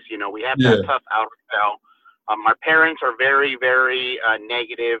minorities. We have that tough outer shell. Our parents are very, very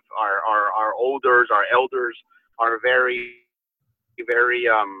negative. Our elders are very, very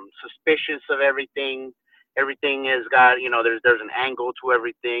suspicious of everything. Everything has got, there's an angle to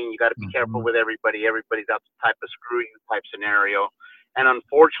everything. You got to be careful with everybody. Everybody's out to type of screw you type scenario. And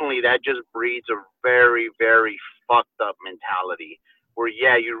unfortunately, that just breeds a very, very fucked up mentality where,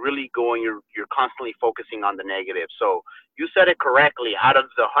 you're really you're constantly focusing on the negative. So you said it correctly. Out of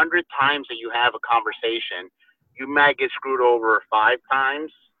the 100 times that you have a conversation, you might get screwed over 5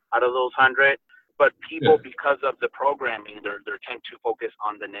 times out of those 100. But people, because of the programming, they tend to focus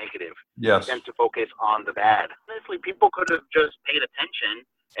on the negative. Yes. They tend to focus on the bad. Honestly, people could have just paid attention,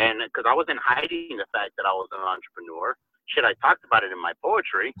 and because I wasn't hiding the fact that I was an entrepreneur. Shit, I talked about it in my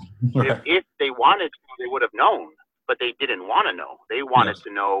poetry. If they wanted to, they would have known, but they didn't want to know. They wanted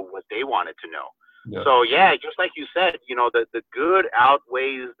to know what they wanted to know. Yes. So just like you said, the good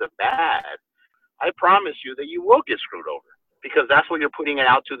outweighs the bad. I promise you that you will get screwed over. Because that's what you're putting it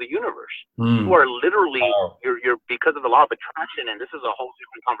out to the universe. You are literally, you're because of the law of attraction, and this is a whole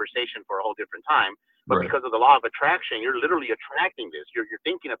different conversation for a whole different time, but because of the law of attraction, you're literally attracting this. You're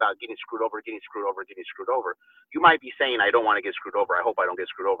thinking about getting screwed over. You might be saying, I don't want to get screwed over. I hope I don't get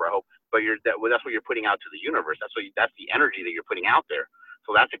screwed over. I hope, but that's what you're putting out to the universe. That's the energy that you're putting out there.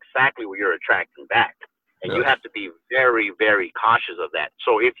 So that's exactly what you're attracting back. And you have to be very, very cautious of that.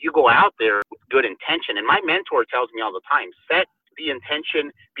 So if you go out there with good intention, and my mentor tells me all the time, set the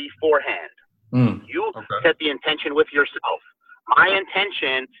intention beforehand. You set the intention with yourself. My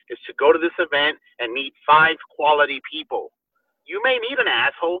intention is to go to this event and meet 5 quality people. You may meet an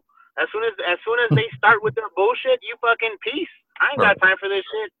asshole. As soon as they start with their bullshit, you fucking peace. I ain't got time for this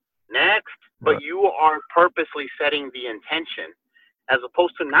shit. Next. But you are purposely setting the intention, as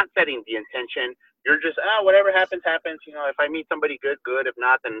opposed to not setting the intention. You're just, whatever happens, happens. You know, if I meet somebody good. If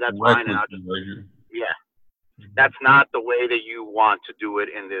not, then that's fine. And I'll just, that's not the way that you want to do it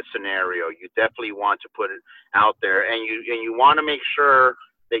in this scenario. You definitely want to put it out there, and you want to make sure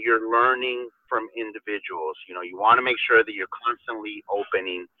that you're learning from individuals. You know, you want to make sure that you're constantly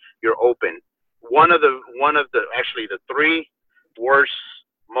you're open. One of the actually the 3 worst,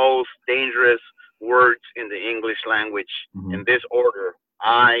 most dangerous words in the English language in this order.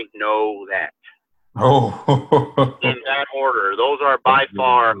 I know that. In that order. Those are by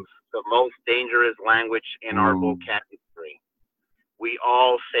far the most dangerous language in our vocabulary. We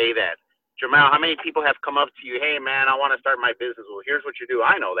all say that. Jamal, how many people have come up to you, hey man, I want to start my business. Well, here's what you do.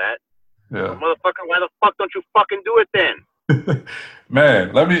 I know that. Well, motherfucker, why the fuck don't you fucking do it then?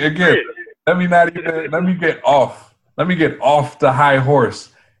 Man, let me get off the high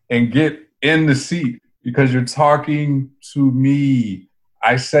horse and get in the seat, because you're talking to me.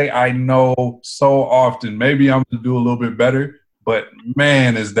 I say I know so often. Maybe I'm gonna do a little bit better, but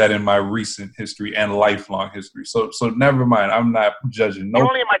man, is that in my recent history and lifelong history. So never mind. I'm not judging. Not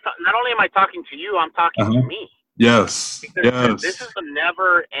only am I talking to you, I'm talking to me. Yes. Because this is a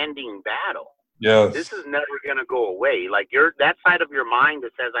never-ending battle. Yes. This is never gonna go away. Like that side of your mind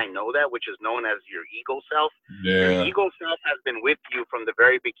that says I know that, which is known as your ego self. Your ego self has been with you from the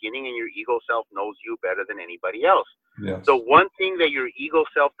very beginning, and your ego self knows you better than anybody else. Yes. The one thing that your ego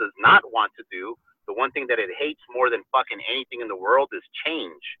self does not want to do, the one thing that it hates more than fucking anything in the world, is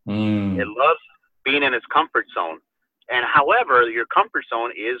change. It loves being in its comfort zone. And however, your comfort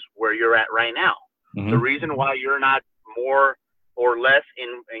zone is where you're at right now. The reason why you're not more or less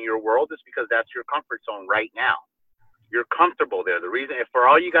in your world is because that's your comfort zone right now. You're comfortable there. The reason, for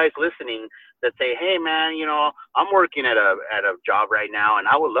all you guys listening that say, hey man, you know, I'm working at a job right now and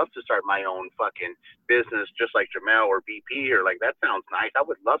I would love to start my own fucking business just like Jamel or BP, or like, that sounds nice. I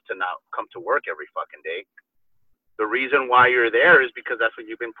would love to not come to work every fucking day. The reason why you're there is because that's what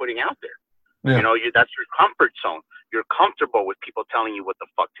you've been putting out there. Yeah. You know, that's your comfort zone. You're comfortable with people telling you what the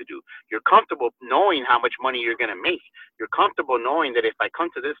fuck to do. You're comfortable knowing how much money you're going to make. You're comfortable knowing that if I come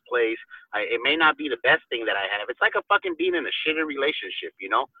to this place, it may not be the best thing that I have. It's like a fucking being in a shitty relationship, you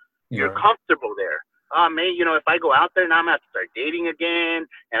know? Yeah. You're comfortable there. Man, you know, if I go out there now, I'm going to have to start dating again,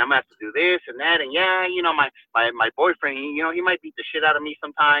 and I'm going to have to do this and that, and yeah, you know, my boyfriend, you know, he might beat the shit out of me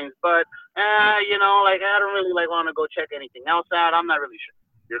sometimes, but, you know, like, I don't really, like, want to go check anything else out. I'm not really sure.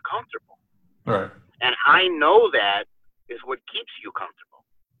 You're comfortable. Right. And I know that is what keeps you comfortable.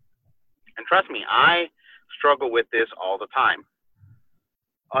 And trust me, I struggle with this all the time.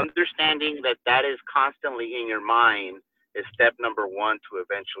 Understanding that is constantly in your mind is step number 1 to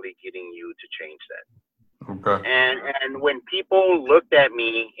eventually getting you to change that. Okay. And when people looked at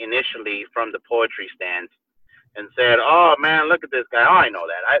me initially from the poetry stance and said, oh man, look at this guy. Oh, I know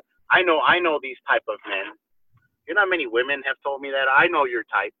that. I know these type of men. You know how many women have told me that? I know your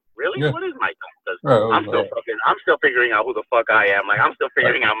type. Really? Yeah. What is my type? I'm still figuring out who the fuck I am. Like, I'm still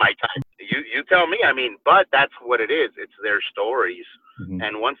figuring out my type. You tell me. I mean, but that's what it is. It's their stories. Mm-hmm.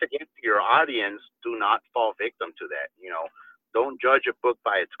 And once again, to your audience, do not fall victim to that. You know, don't judge a book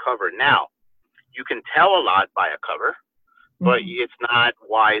by its cover. Now, you can tell a lot by a cover, but it's not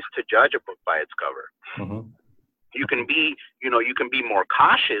wise to judge a book by its cover. Mm-hmm. You can be more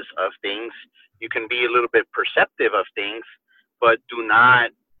cautious of things. You can be a little bit perceptive of things, but do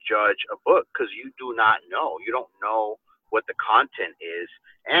not judge a book, because you do not know. You don't know what the content is.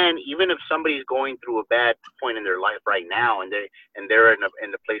 And even if somebody's going through a bad point in their life right now, and they're in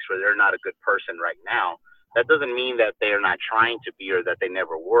the place where they're not a good person right now, that doesn't mean that they are not trying to be, or that they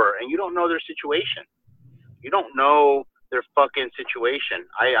never were. And you don't know their situation. You don't know their fucking situation.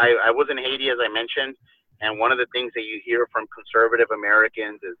 I was in Haiti, as I mentioned, and one of the things that you hear from conservative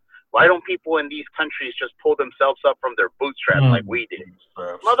Americans is, why don't people in these countries just pull themselves up from their bootstraps like we did?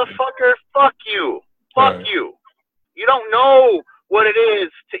 Motherfucker, fuck you. Fuck you. You don't know what it is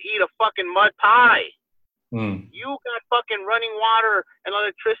to eat a fucking mud pie. You got fucking running water and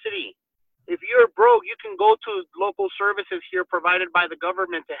electricity. If you're broke, you can go to local services here provided by the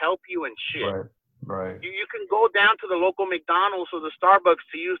government to help you and shit. Right. You can go down to the local McDonald's or the Starbucks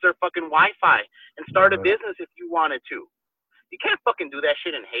to use their fucking Wi-Fi and start a business if you wanted to. You can't fucking do that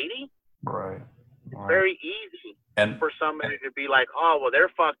shit in Haiti. Right. It's very easy for somebody to be like, oh, well,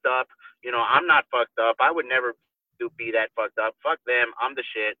 they're fucked up. You know, I'm not fucked up. I would never be that fucked up. Fuck them. I'm the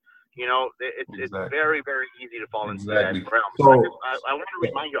shit. You know, it's very, very easy to fall into that realm. So I want to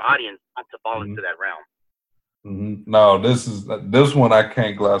remind your audience not to fall into that realm. No, this one I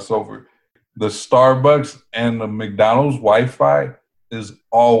can't gloss over. The Starbucks and the McDonald's Wi-Fi is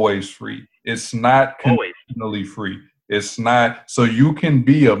always free. It's not conditionally free. It's not, so you can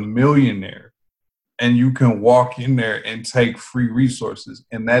be a millionaire and you can walk in there and take free resources.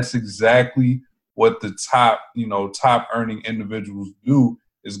 And that's exactly what the top earning individuals do,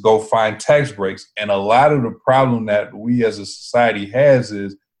 is go find tax breaks. And a lot of the problem that we as a society has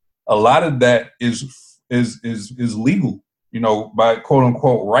is a lot of that is legal, by quote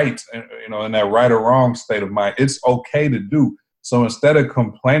unquote rights, in that right or wrong state of mind. It's okay to do. So instead of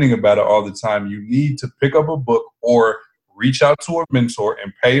complaining about it all the time, you need to pick up a book or reach out to a mentor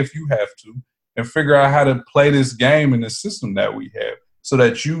and pay if you have to, and figure out how to play this game in the system that we have, so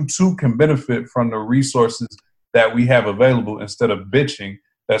that you too can benefit from the resources that we have available, instead of bitching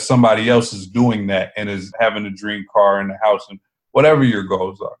that somebody else is doing that and is having a dream car and a house and whatever your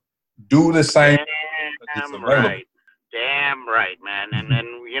goals are. Do the same. Damn right, man. And then,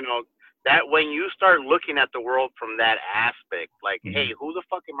 that when you start looking at the world from that aspect, like, hey, who the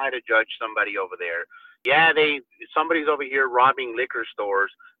fuck am I to judge somebody over there? Yeah, somebody's over here robbing liquor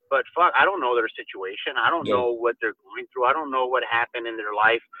stores, but fuck, I don't know their situation. I don't know what they're going through. I don't know what happened in their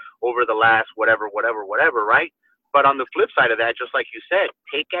life over the last whatever, right? But on the flip side of that, just like you said,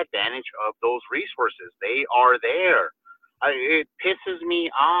 take advantage of those resources. They are there. It pisses me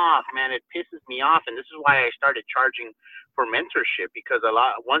off, man. It pisses me off, and this is why I started charging for mentorship, because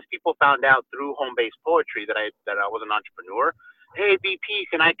once people found out through home-based poetry that I was an entrepreneur. Hey, BP,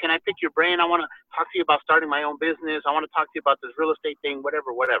 can I pick your brain? I want to talk to you about starting my own business. I want to talk to you about this real estate thing,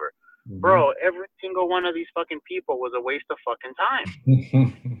 whatever. Bro, every single one of these fucking people was a waste of fucking time.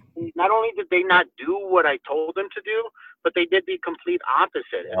 Not only did they not do what I told them to do, but they did the complete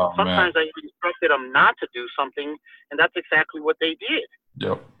opposite. And sometimes I instructed them not to do something, and that's exactly what they did.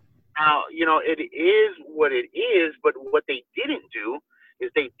 Yep. Now, it is what it is, but what they didn't do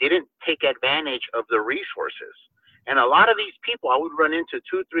is they didn't take advantage of the resources. And a lot of these people I would run into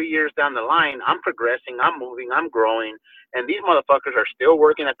 2-3 years down the line. I'm progressing, I'm moving, I'm growing, and these motherfuckers are still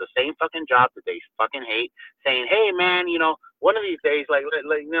working at the same fucking job that they fucking hate, saying, hey, man, one of these days,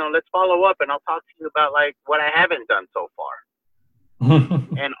 let's follow up and I'll talk to you about, what I haven't done so far.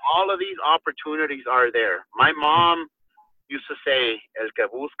 And all of these opportunities are there. My mom used to say, el que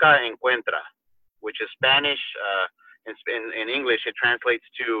busca encuentra, which is Spanish. In English, it translates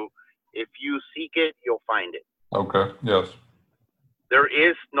to, if you seek it, you'll find it. Okay, yes. There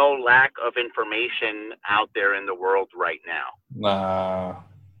is no lack of information out there in the world right now. Nah.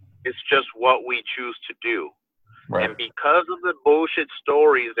 It's just what we choose to do. Right. And because of the bullshit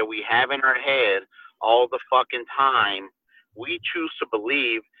stories that we have in our head all the fucking time, we choose to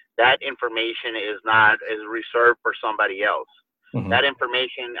believe that information is reserved for somebody else. That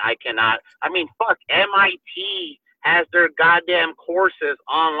information fuck, MIT has their goddamn courses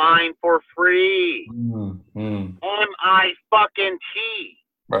online for free. MI-fucking-T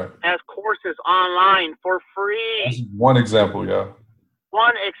has courses online for free. That's one example, yeah.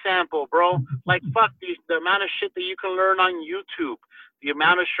 One example, bro. Fuck the amount of shit that you can learn on YouTube, the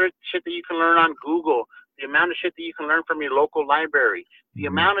amount of shit that you can learn on Google, the amount of shit that you can learn from your local library, the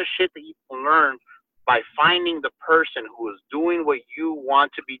amount of shit that you can learn by finding the person who is doing what you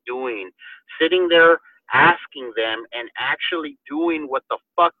want to be doing, sitting there, asking them, and actually doing what the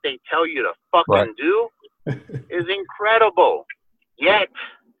fuck they tell you to fucking do is incredible. Yet,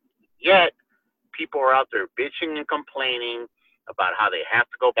 people are out there bitching and complaining about how they have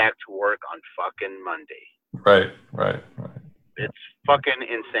to go back to work on fucking Monday. Right. It's fucking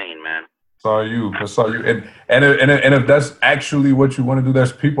insane, man. It's all you. And if that's actually what you want to do,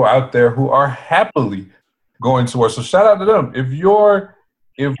 there's people out there who are happily going to work. So shout out to them.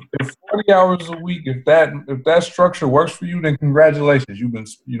 If 40 hours a week, if that structure works for you, then congratulations. You've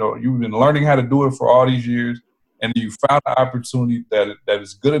been learning how to do it for all these years, and you found an opportunity that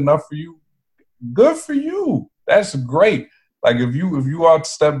is good enough for you. Good for you. That's great. Like if you all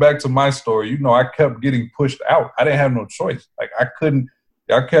step back to my story, I kept getting pushed out. I didn't have no choice. I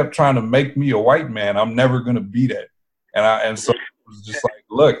kept trying to make me a white man. I'm never gonna be that. And so it was just like,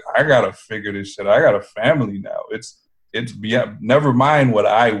 look, I gotta figure this shit out. I got a family now. It's never mind what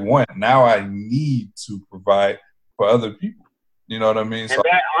I want. Now I need to provide for other people. You know what I mean? And so,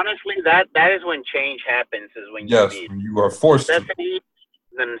 that honestly, that is when change happens. Is when you when you are forced to.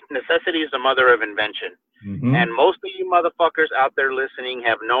 necessity is the mother of invention. Mm-hmm. And most of you motherfuckers out there listening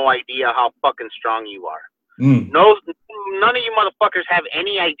have no idea how fucking strong you are. No, none of you motherfuckers have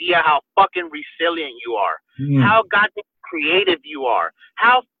any idea how fucking resilient you are. How goddamn creative you are.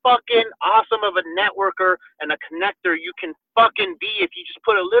 How fucking awesome of a networker and a connector you can fucking be if you just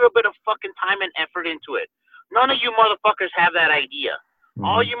put a little bit of fucking time and effort into it. None of you motherfuckers have that idea.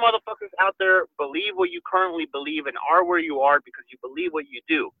 All you motherfuckers out there believe what you currently believe and are where you are because you believe what you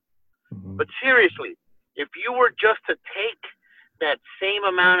do. But seriously, if you were just to take that same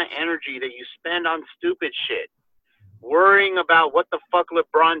amount of energy that you spend on stupid shit, worrying about what the fuck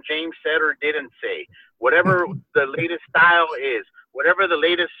LeBron James said or didn't say, whatever the latest style is, whatever the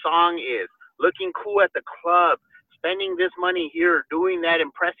latest song is, looking cool at the club, spending this money here, doing that,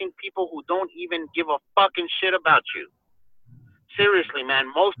 impressing people who don't even give a fucking shit about you. Seriously, man,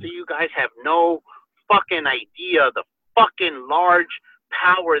 most of you guys have no fucking idea the fucking large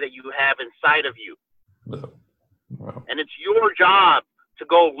power that you have inside of you. Wow. And it's your job to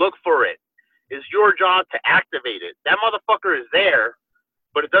go look for it. It's your job to activate it. That motherfucker is there,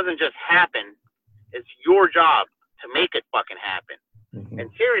 but it doesn't just happen. It's your job to make it fucking happen. And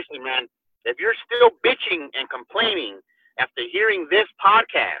seriously, man, if you're still bitching and complaining after hearing this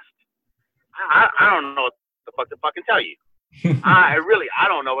podcast, I don't know what the fuck to fucking tell you. I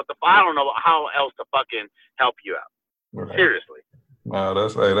don't know I don't know how else to fucking help you out. Right. Seriously. No,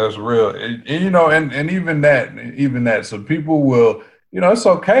 that's real. And you know, and even that, so people will, you know, it's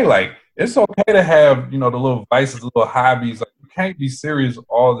okay. Like, it's okay to have, you know, the little vices, the little hobbies. Like, you can't be serious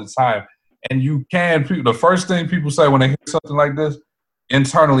all the time. And you can, the first thing people say when they hear something like this,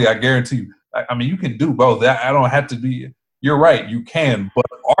 internally, I guarantee you, I mean, you can do both. I don't have to be, you're right, you can, but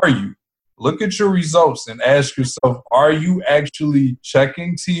are you? Look at your results and ask yourself, are you actually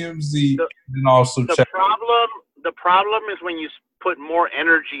checking TMZ and also checking? The problem is when you put more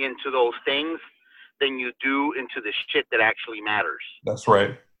energy into those things than you do into the shit that actually matters. That's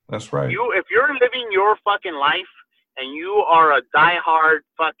right. That's right. If you're living your fucking life and you are a diehard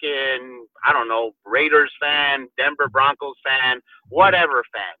fucking, I don't know, Raiders fan, Denver Broncos fan, whatever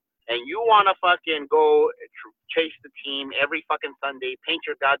fan, and you want to fucking go chase the team every fucking Sunday, paint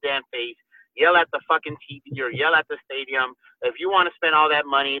your goddamn face, yell at the fucking TV or yell at the stadium, if you want to spend all that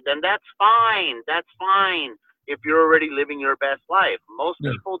money, then that's fine. That's fine if you're already living your best life. Most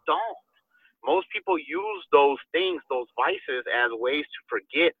people don't. Most people use those things, those vices, as ways to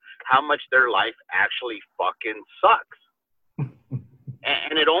forget how much their life actually fucking sucks.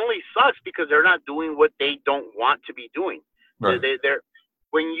 And it only sucks because they're not doing what they don't want to be doing. Right.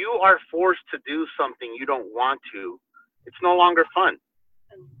 When you are forced to do something you don't want to, it's no longer fun.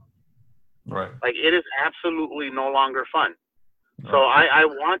 Right. Like, it is absolutely no longer fun. Right. So I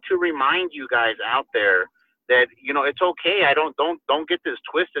want to remind you guys out there that, you know, it's okay. Don't get this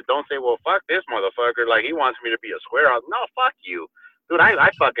twisted. Don't say, well, fuck this motherfucker. Like, he wants me to be a square. No, fuck you. Dude, I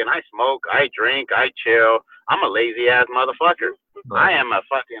smoke, I drink, I chill. I'm a lazy ass motherfucker. Right. I am a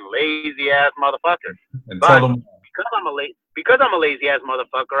fucking lazy ass motherfucker. And but because I'm a lazy ass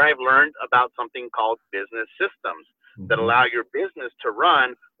motherfucker, I've learned about something called business systems that allow your business to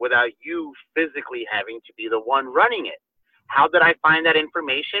run without you physically having to be the one running it. How did I find that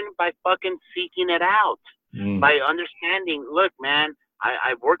information? By fucking seeking it out. By understanding, look, man,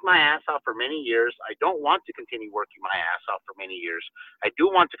 I've worked my ass off for many years. I don't want to continue working my ass off for many years. I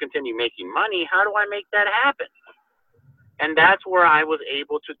do want to continue making money. How do I make that happen? And that's where I was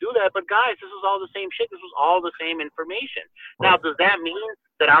able to do that. But guys, this is all the same shit. This was all the same information. Now, does that mean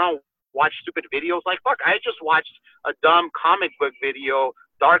that I don't watch stupid videos? Like, fuck, I just watched a dumb comic book video,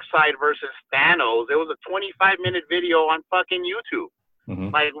 Darkseid versus Thanos. It was a 25-minute video on fucking YouTube.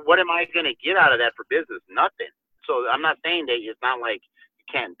 Like, what am I going to get out of that for business? Nothing. So I'm not saying that it's not like you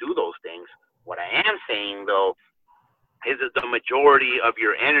can't do those things. What I am saying, though, is that the majority of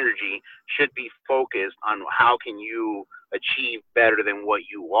your energy should be focused on how can you achieve better than what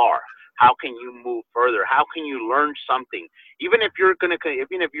you are. How can you move further? How can you learn something? Even if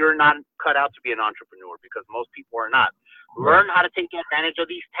you're not cut out to be an entrepreneur, because most people are not. Learn how to take advantage of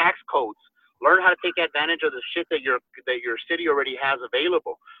these tax codes. Learn how to take advantage of the shit that your city already has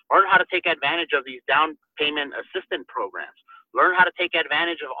available. Learn how to take advantage of these down payment assistance programs. Learn how to take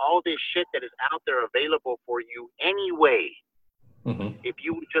advantage of all this shit that is out there available for you anyway. If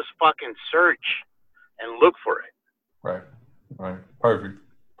you would just fucking search and look for it. Right.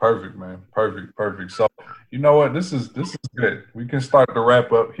 Perfect, man. Perfect. So, you know what? This is good. We can start to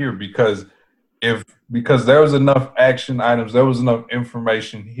wrap up here because there was enough action items, there was enough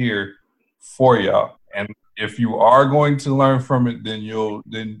information here for y'all. And if you are going to learn from it, then you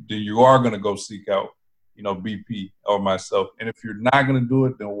are going to go seek out, BP or myself. And if you're not going to do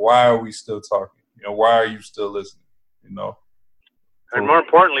it, then why are we still talking? Why are you still listening? And more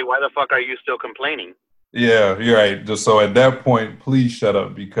importantly, why the fuck are you still complaining? Yeah, you're right. Just so at that point, please shut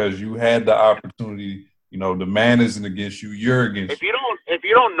up because you had the opportunity. The man isn't against you; you're against If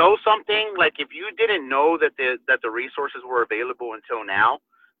you don't know something, like if you didn't know that the resources were available until now,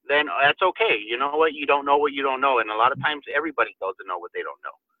 then that's okay. You know what? You don't know what you don't know, and a lot of times everybody doesn't know what they don't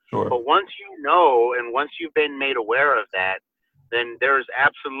know. Sure. But once you know, and once you've been made aware of that, then there's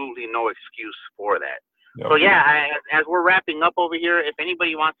absolutely no excuse for that. Yep. So yeah, as we're wrapping up over here, if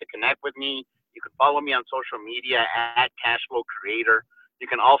anybody wants to connect with me, you can follow me on social media at Cashflow Creator. You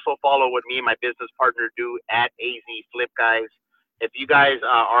can also follow what me and my business partner do at AZ Flip Guys. If you guys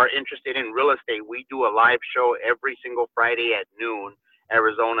are interested in real estate, we do a live show every single Friday at noon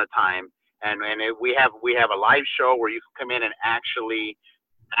Arizona time, and we have a live show where you can come in and actually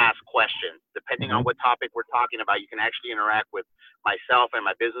ask questions. Depending on what topic we're talking about, you can actually interact with myself and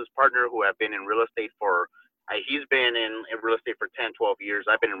my business partner who have been in real estate for he's been in real estate for 10, 12 years.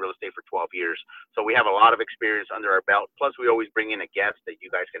 I've been in real estate for 12 years. So we have a lot of experience under our belt. Plus, we always bring in a guest that you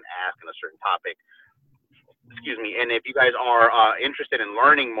guys can ask on a certain topic. Excuse me. And if you guys are interested in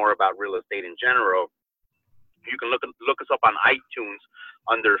learning more about real estate in general, you can look us up on iTunes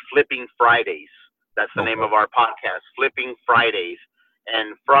under Flipping Fridays. That's the name of our podcast, Flipping Fridays.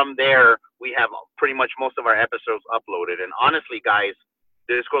 And from there, we have pretty much most of our episodes uploaded. And honestly, guys,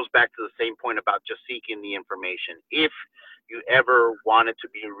 this goes back to the same point about just seeking the information. If you ever wanted to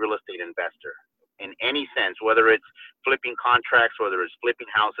be a real estate investor in any sense, whether it's flipping contracts, whether it's flipping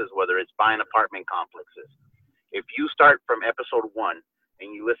houses, whether it's buying apartment complexes, if you start from episode 1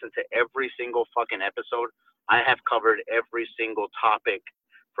 and you listen to every single fucking episode, I have covered every single topic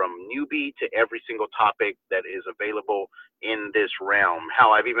from newbie to every single topic that is available in this realm.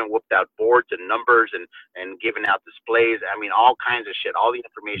 Hell, I've even whipped out boards and numbers and given out displays. I mean, all kinds of shit. All the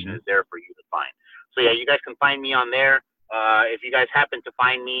information is there for you to find. So yeah, you guys can find me on there. If you guys happen to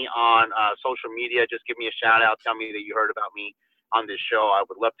find me on social media, just give me a shout out. Tell me that you heard about me on this show. I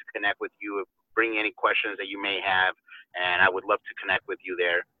would love to connect with you. Bring any questions that you may have, and I would love to connect with you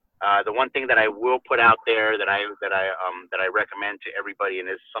there. The one thing that I will put out there that I recommend to everybody, and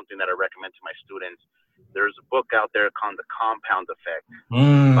this is something that I recommend to my students, there's a book out there called The Compound Effect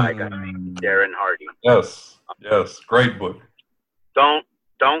by a guy named Darren Hardy. Yes, great book. Don't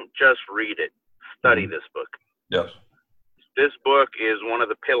just read it. Study this book. Yes. This book is one of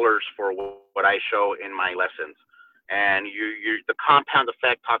the pillars for what I show in my lessons. And the compound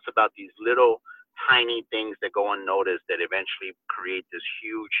effect talks about these little tiny things that go unnoticed that eventually create this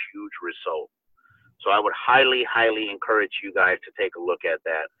huge, huge result. So I would highly, highly encourage you guys to take a look at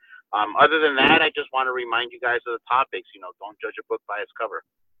that. Other than that, I just want to remind you guys of the topics. Don't judge a book by its cover.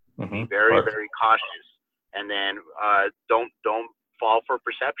 Be very, very cautious. And then don't fall for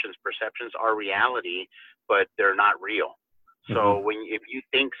perceptions. Perceptions are reality, but they're not real. So if you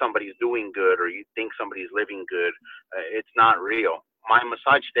think somebody's doing good or you think somebody's living good, it's not real. My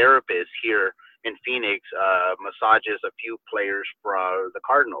massage therapist here in Phoenix massages a few players for the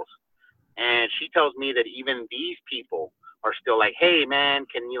Cardinals. And she tells me that even these people are still like, hey, man,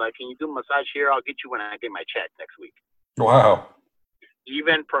 can you do a massage here? I'll get you when I get my check next week. Wow.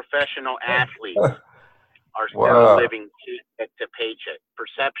 Even professional athletes are still living to paycheck.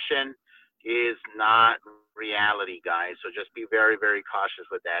 Perception is not reality, guys. So just be very, very cautious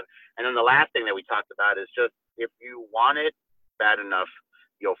with that. And then the last thing that we talked about is just if you want it bad enough,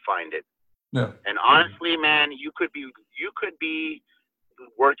 you'll find it. Yeah. And honestly, man, you could be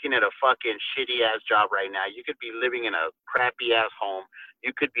working at a fucking shitty ass job right now. You could be living in a crappy ass home.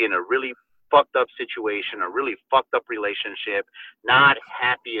 You could be in a really fucked up situation, a really fucked up relationship, not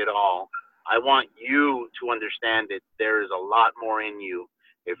happy at all. I want you to understand that there is a lot more in you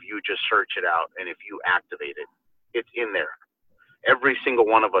if you just search it out and if you activate it. It's in there. Every single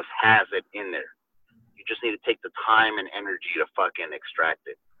one of us has it in there. You just need to take the time and energy to fucking extract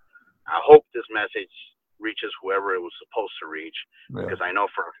it. I hope this message reaches whoever it was supposed to reach, because I know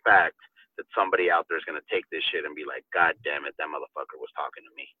for a fact that somebody out there is going to take this shit and be like, God damn it, that motherfucker was talking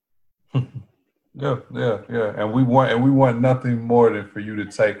to me. Yeah. And we want nothing more than for you to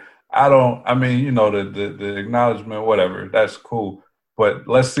take. The acknowledgement, whatever, that's cool. But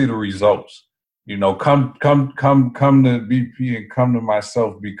let's see the results. Come to BP and come to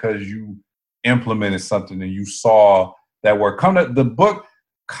myself because you implemented something and you saw that work. Come to the book.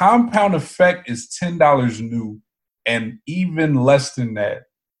 Compound Effect is $10 new, and even less than that,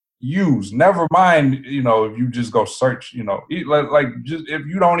 use. Never mind, if you just go search, just if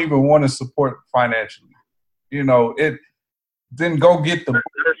you don't even want to support financially, then go get the. There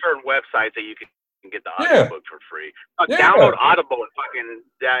are certain websites that you can get the audiobook for free. Download Audible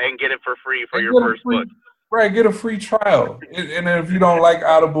and get it for free for your first book. Right, get a free trial. And if you don't like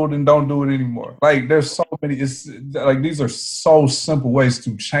Audible, then don't do it anymore. Like, there's so many. It's like these are so simple ways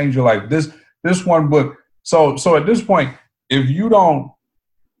to change your life. This one book. So at this point, if you don't,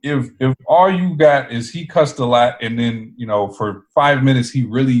 if all you got is he cussed a lot, and then for 5 minutes he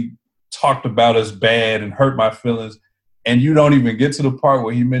really talked about us bad and hurt my feelings, and you don't even get to the part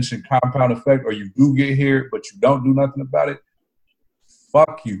where he mentioned compound effect, or you do get here but you don't do nothing about it,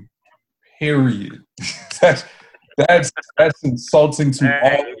 fuck you. Period. that's insulting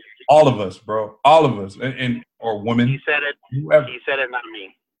to all of us, bro. All of us, and or women. He said it. Whoever. He said it, not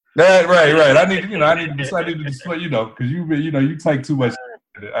me. Right. I need to display, because you take too much.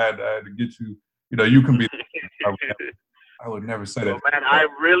 I had to get you. You can be. I would never say that. Well, man, I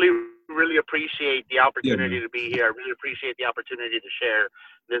really, really appreciate the opportunity to be here. I really appreciate the opportunity to share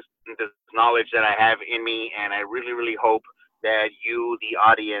this knowledge that I have in me, and I really, really hope that you, the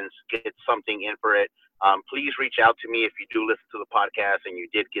audience, get something in for it. Please reach out to me if you do listen to the podcast and you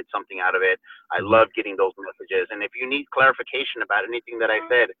did get something out of it. I love getting those messages. And if you need clarification about anything that I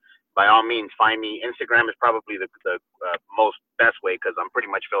said, by all means, find me. Instagram is probably the most best way, because I'm pretty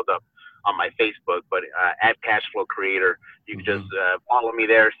much filled up on my Facebook. But at Cashflow Creator, you can just follow me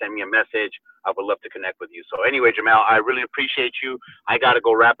there, send me a message. I would love to connect with you. So anyway, Jamal, I really appreciate you. I got to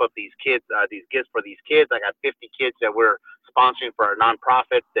go wrap up these kids, these gifts for these kids. I got 50 kids that we're sponsoring for our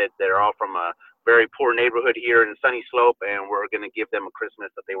nonprofit that they're all from a very poor neighborhood here in Sunny Slope, and we're going to give them a Christmas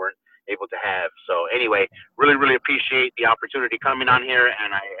that they weren't able to have. So anyway, really, really appreciate the opportunity coming on here,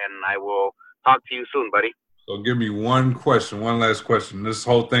 and I will talk to you soon, buddy. So give me one last question. This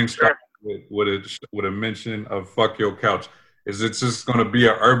whole thing started with a mention of fuck your couch. Is it just going to be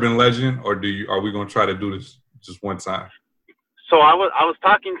an urban legend, or are we going to try to do this just one time? So I was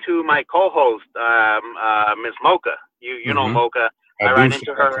talking to my co-host, Miss Mocha. You know Mocha. I ran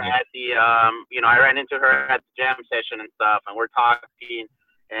into her at the jam session and stuff, and we're talking,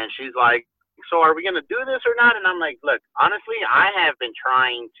 and she's like, "So are we gonna do this or not?" And I'm like, "Look, honestly, I have been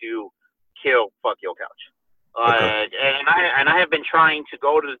trying to kill fuck your couch, and I have been trying to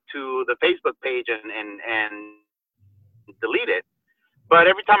go to the Facebook page and delete it, but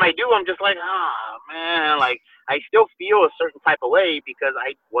every time I do, I'm just like, oh man, like I still feel a certain type of way because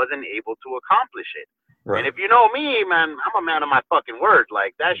I wasn't able to accomplish it." Right. And if you know me, man, I'm a man of my fucking word.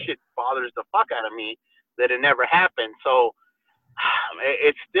 Like, that shit bothers the fuck out of me that it never happened. So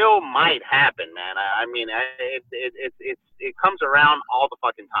it still might happen, man. I mean, it comes around all the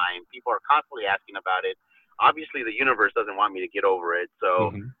fucking time. People are constantly asking about it. Obviously, the universe doesn't want me to get over it.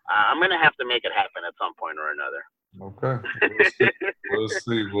 So I'm going to have to make it happen at some point or another. Okay. We'll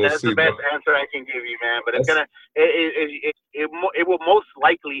see. That's the best answer I can give you, man. But it will most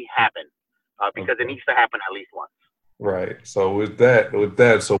likely happen. Because it needs to happen at least once. Right. So with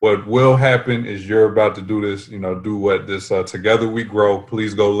that, so what will happen is you're about to do this, do what this Together We Grow.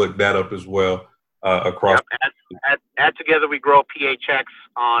 Please go look that up as well. Across. Yep. At Together We Grow PHX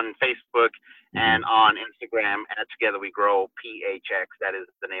on Facebook and on Instagram. At Together We Grow PHX. That is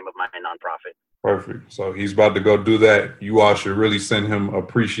the name of my nonprofit. Perfect. So he's about to go do that. You all should really send him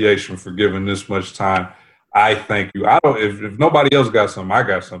appreciation for giving this much time. I thank you. If nobody else got something, I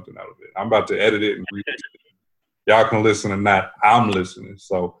got something out of it. I'm about to edit it and read it. Y'all can listen or not. I'm listening.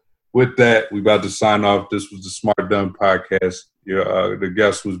 So with that, we about to sign off. This was the Smart Dumb Podcast. The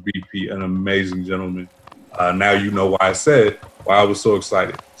guest was BP, an amazing gentleman. Now you know why I was so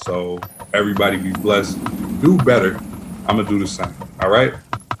excited. So everybody be blessed. Do better. I'm going to do the same. All right?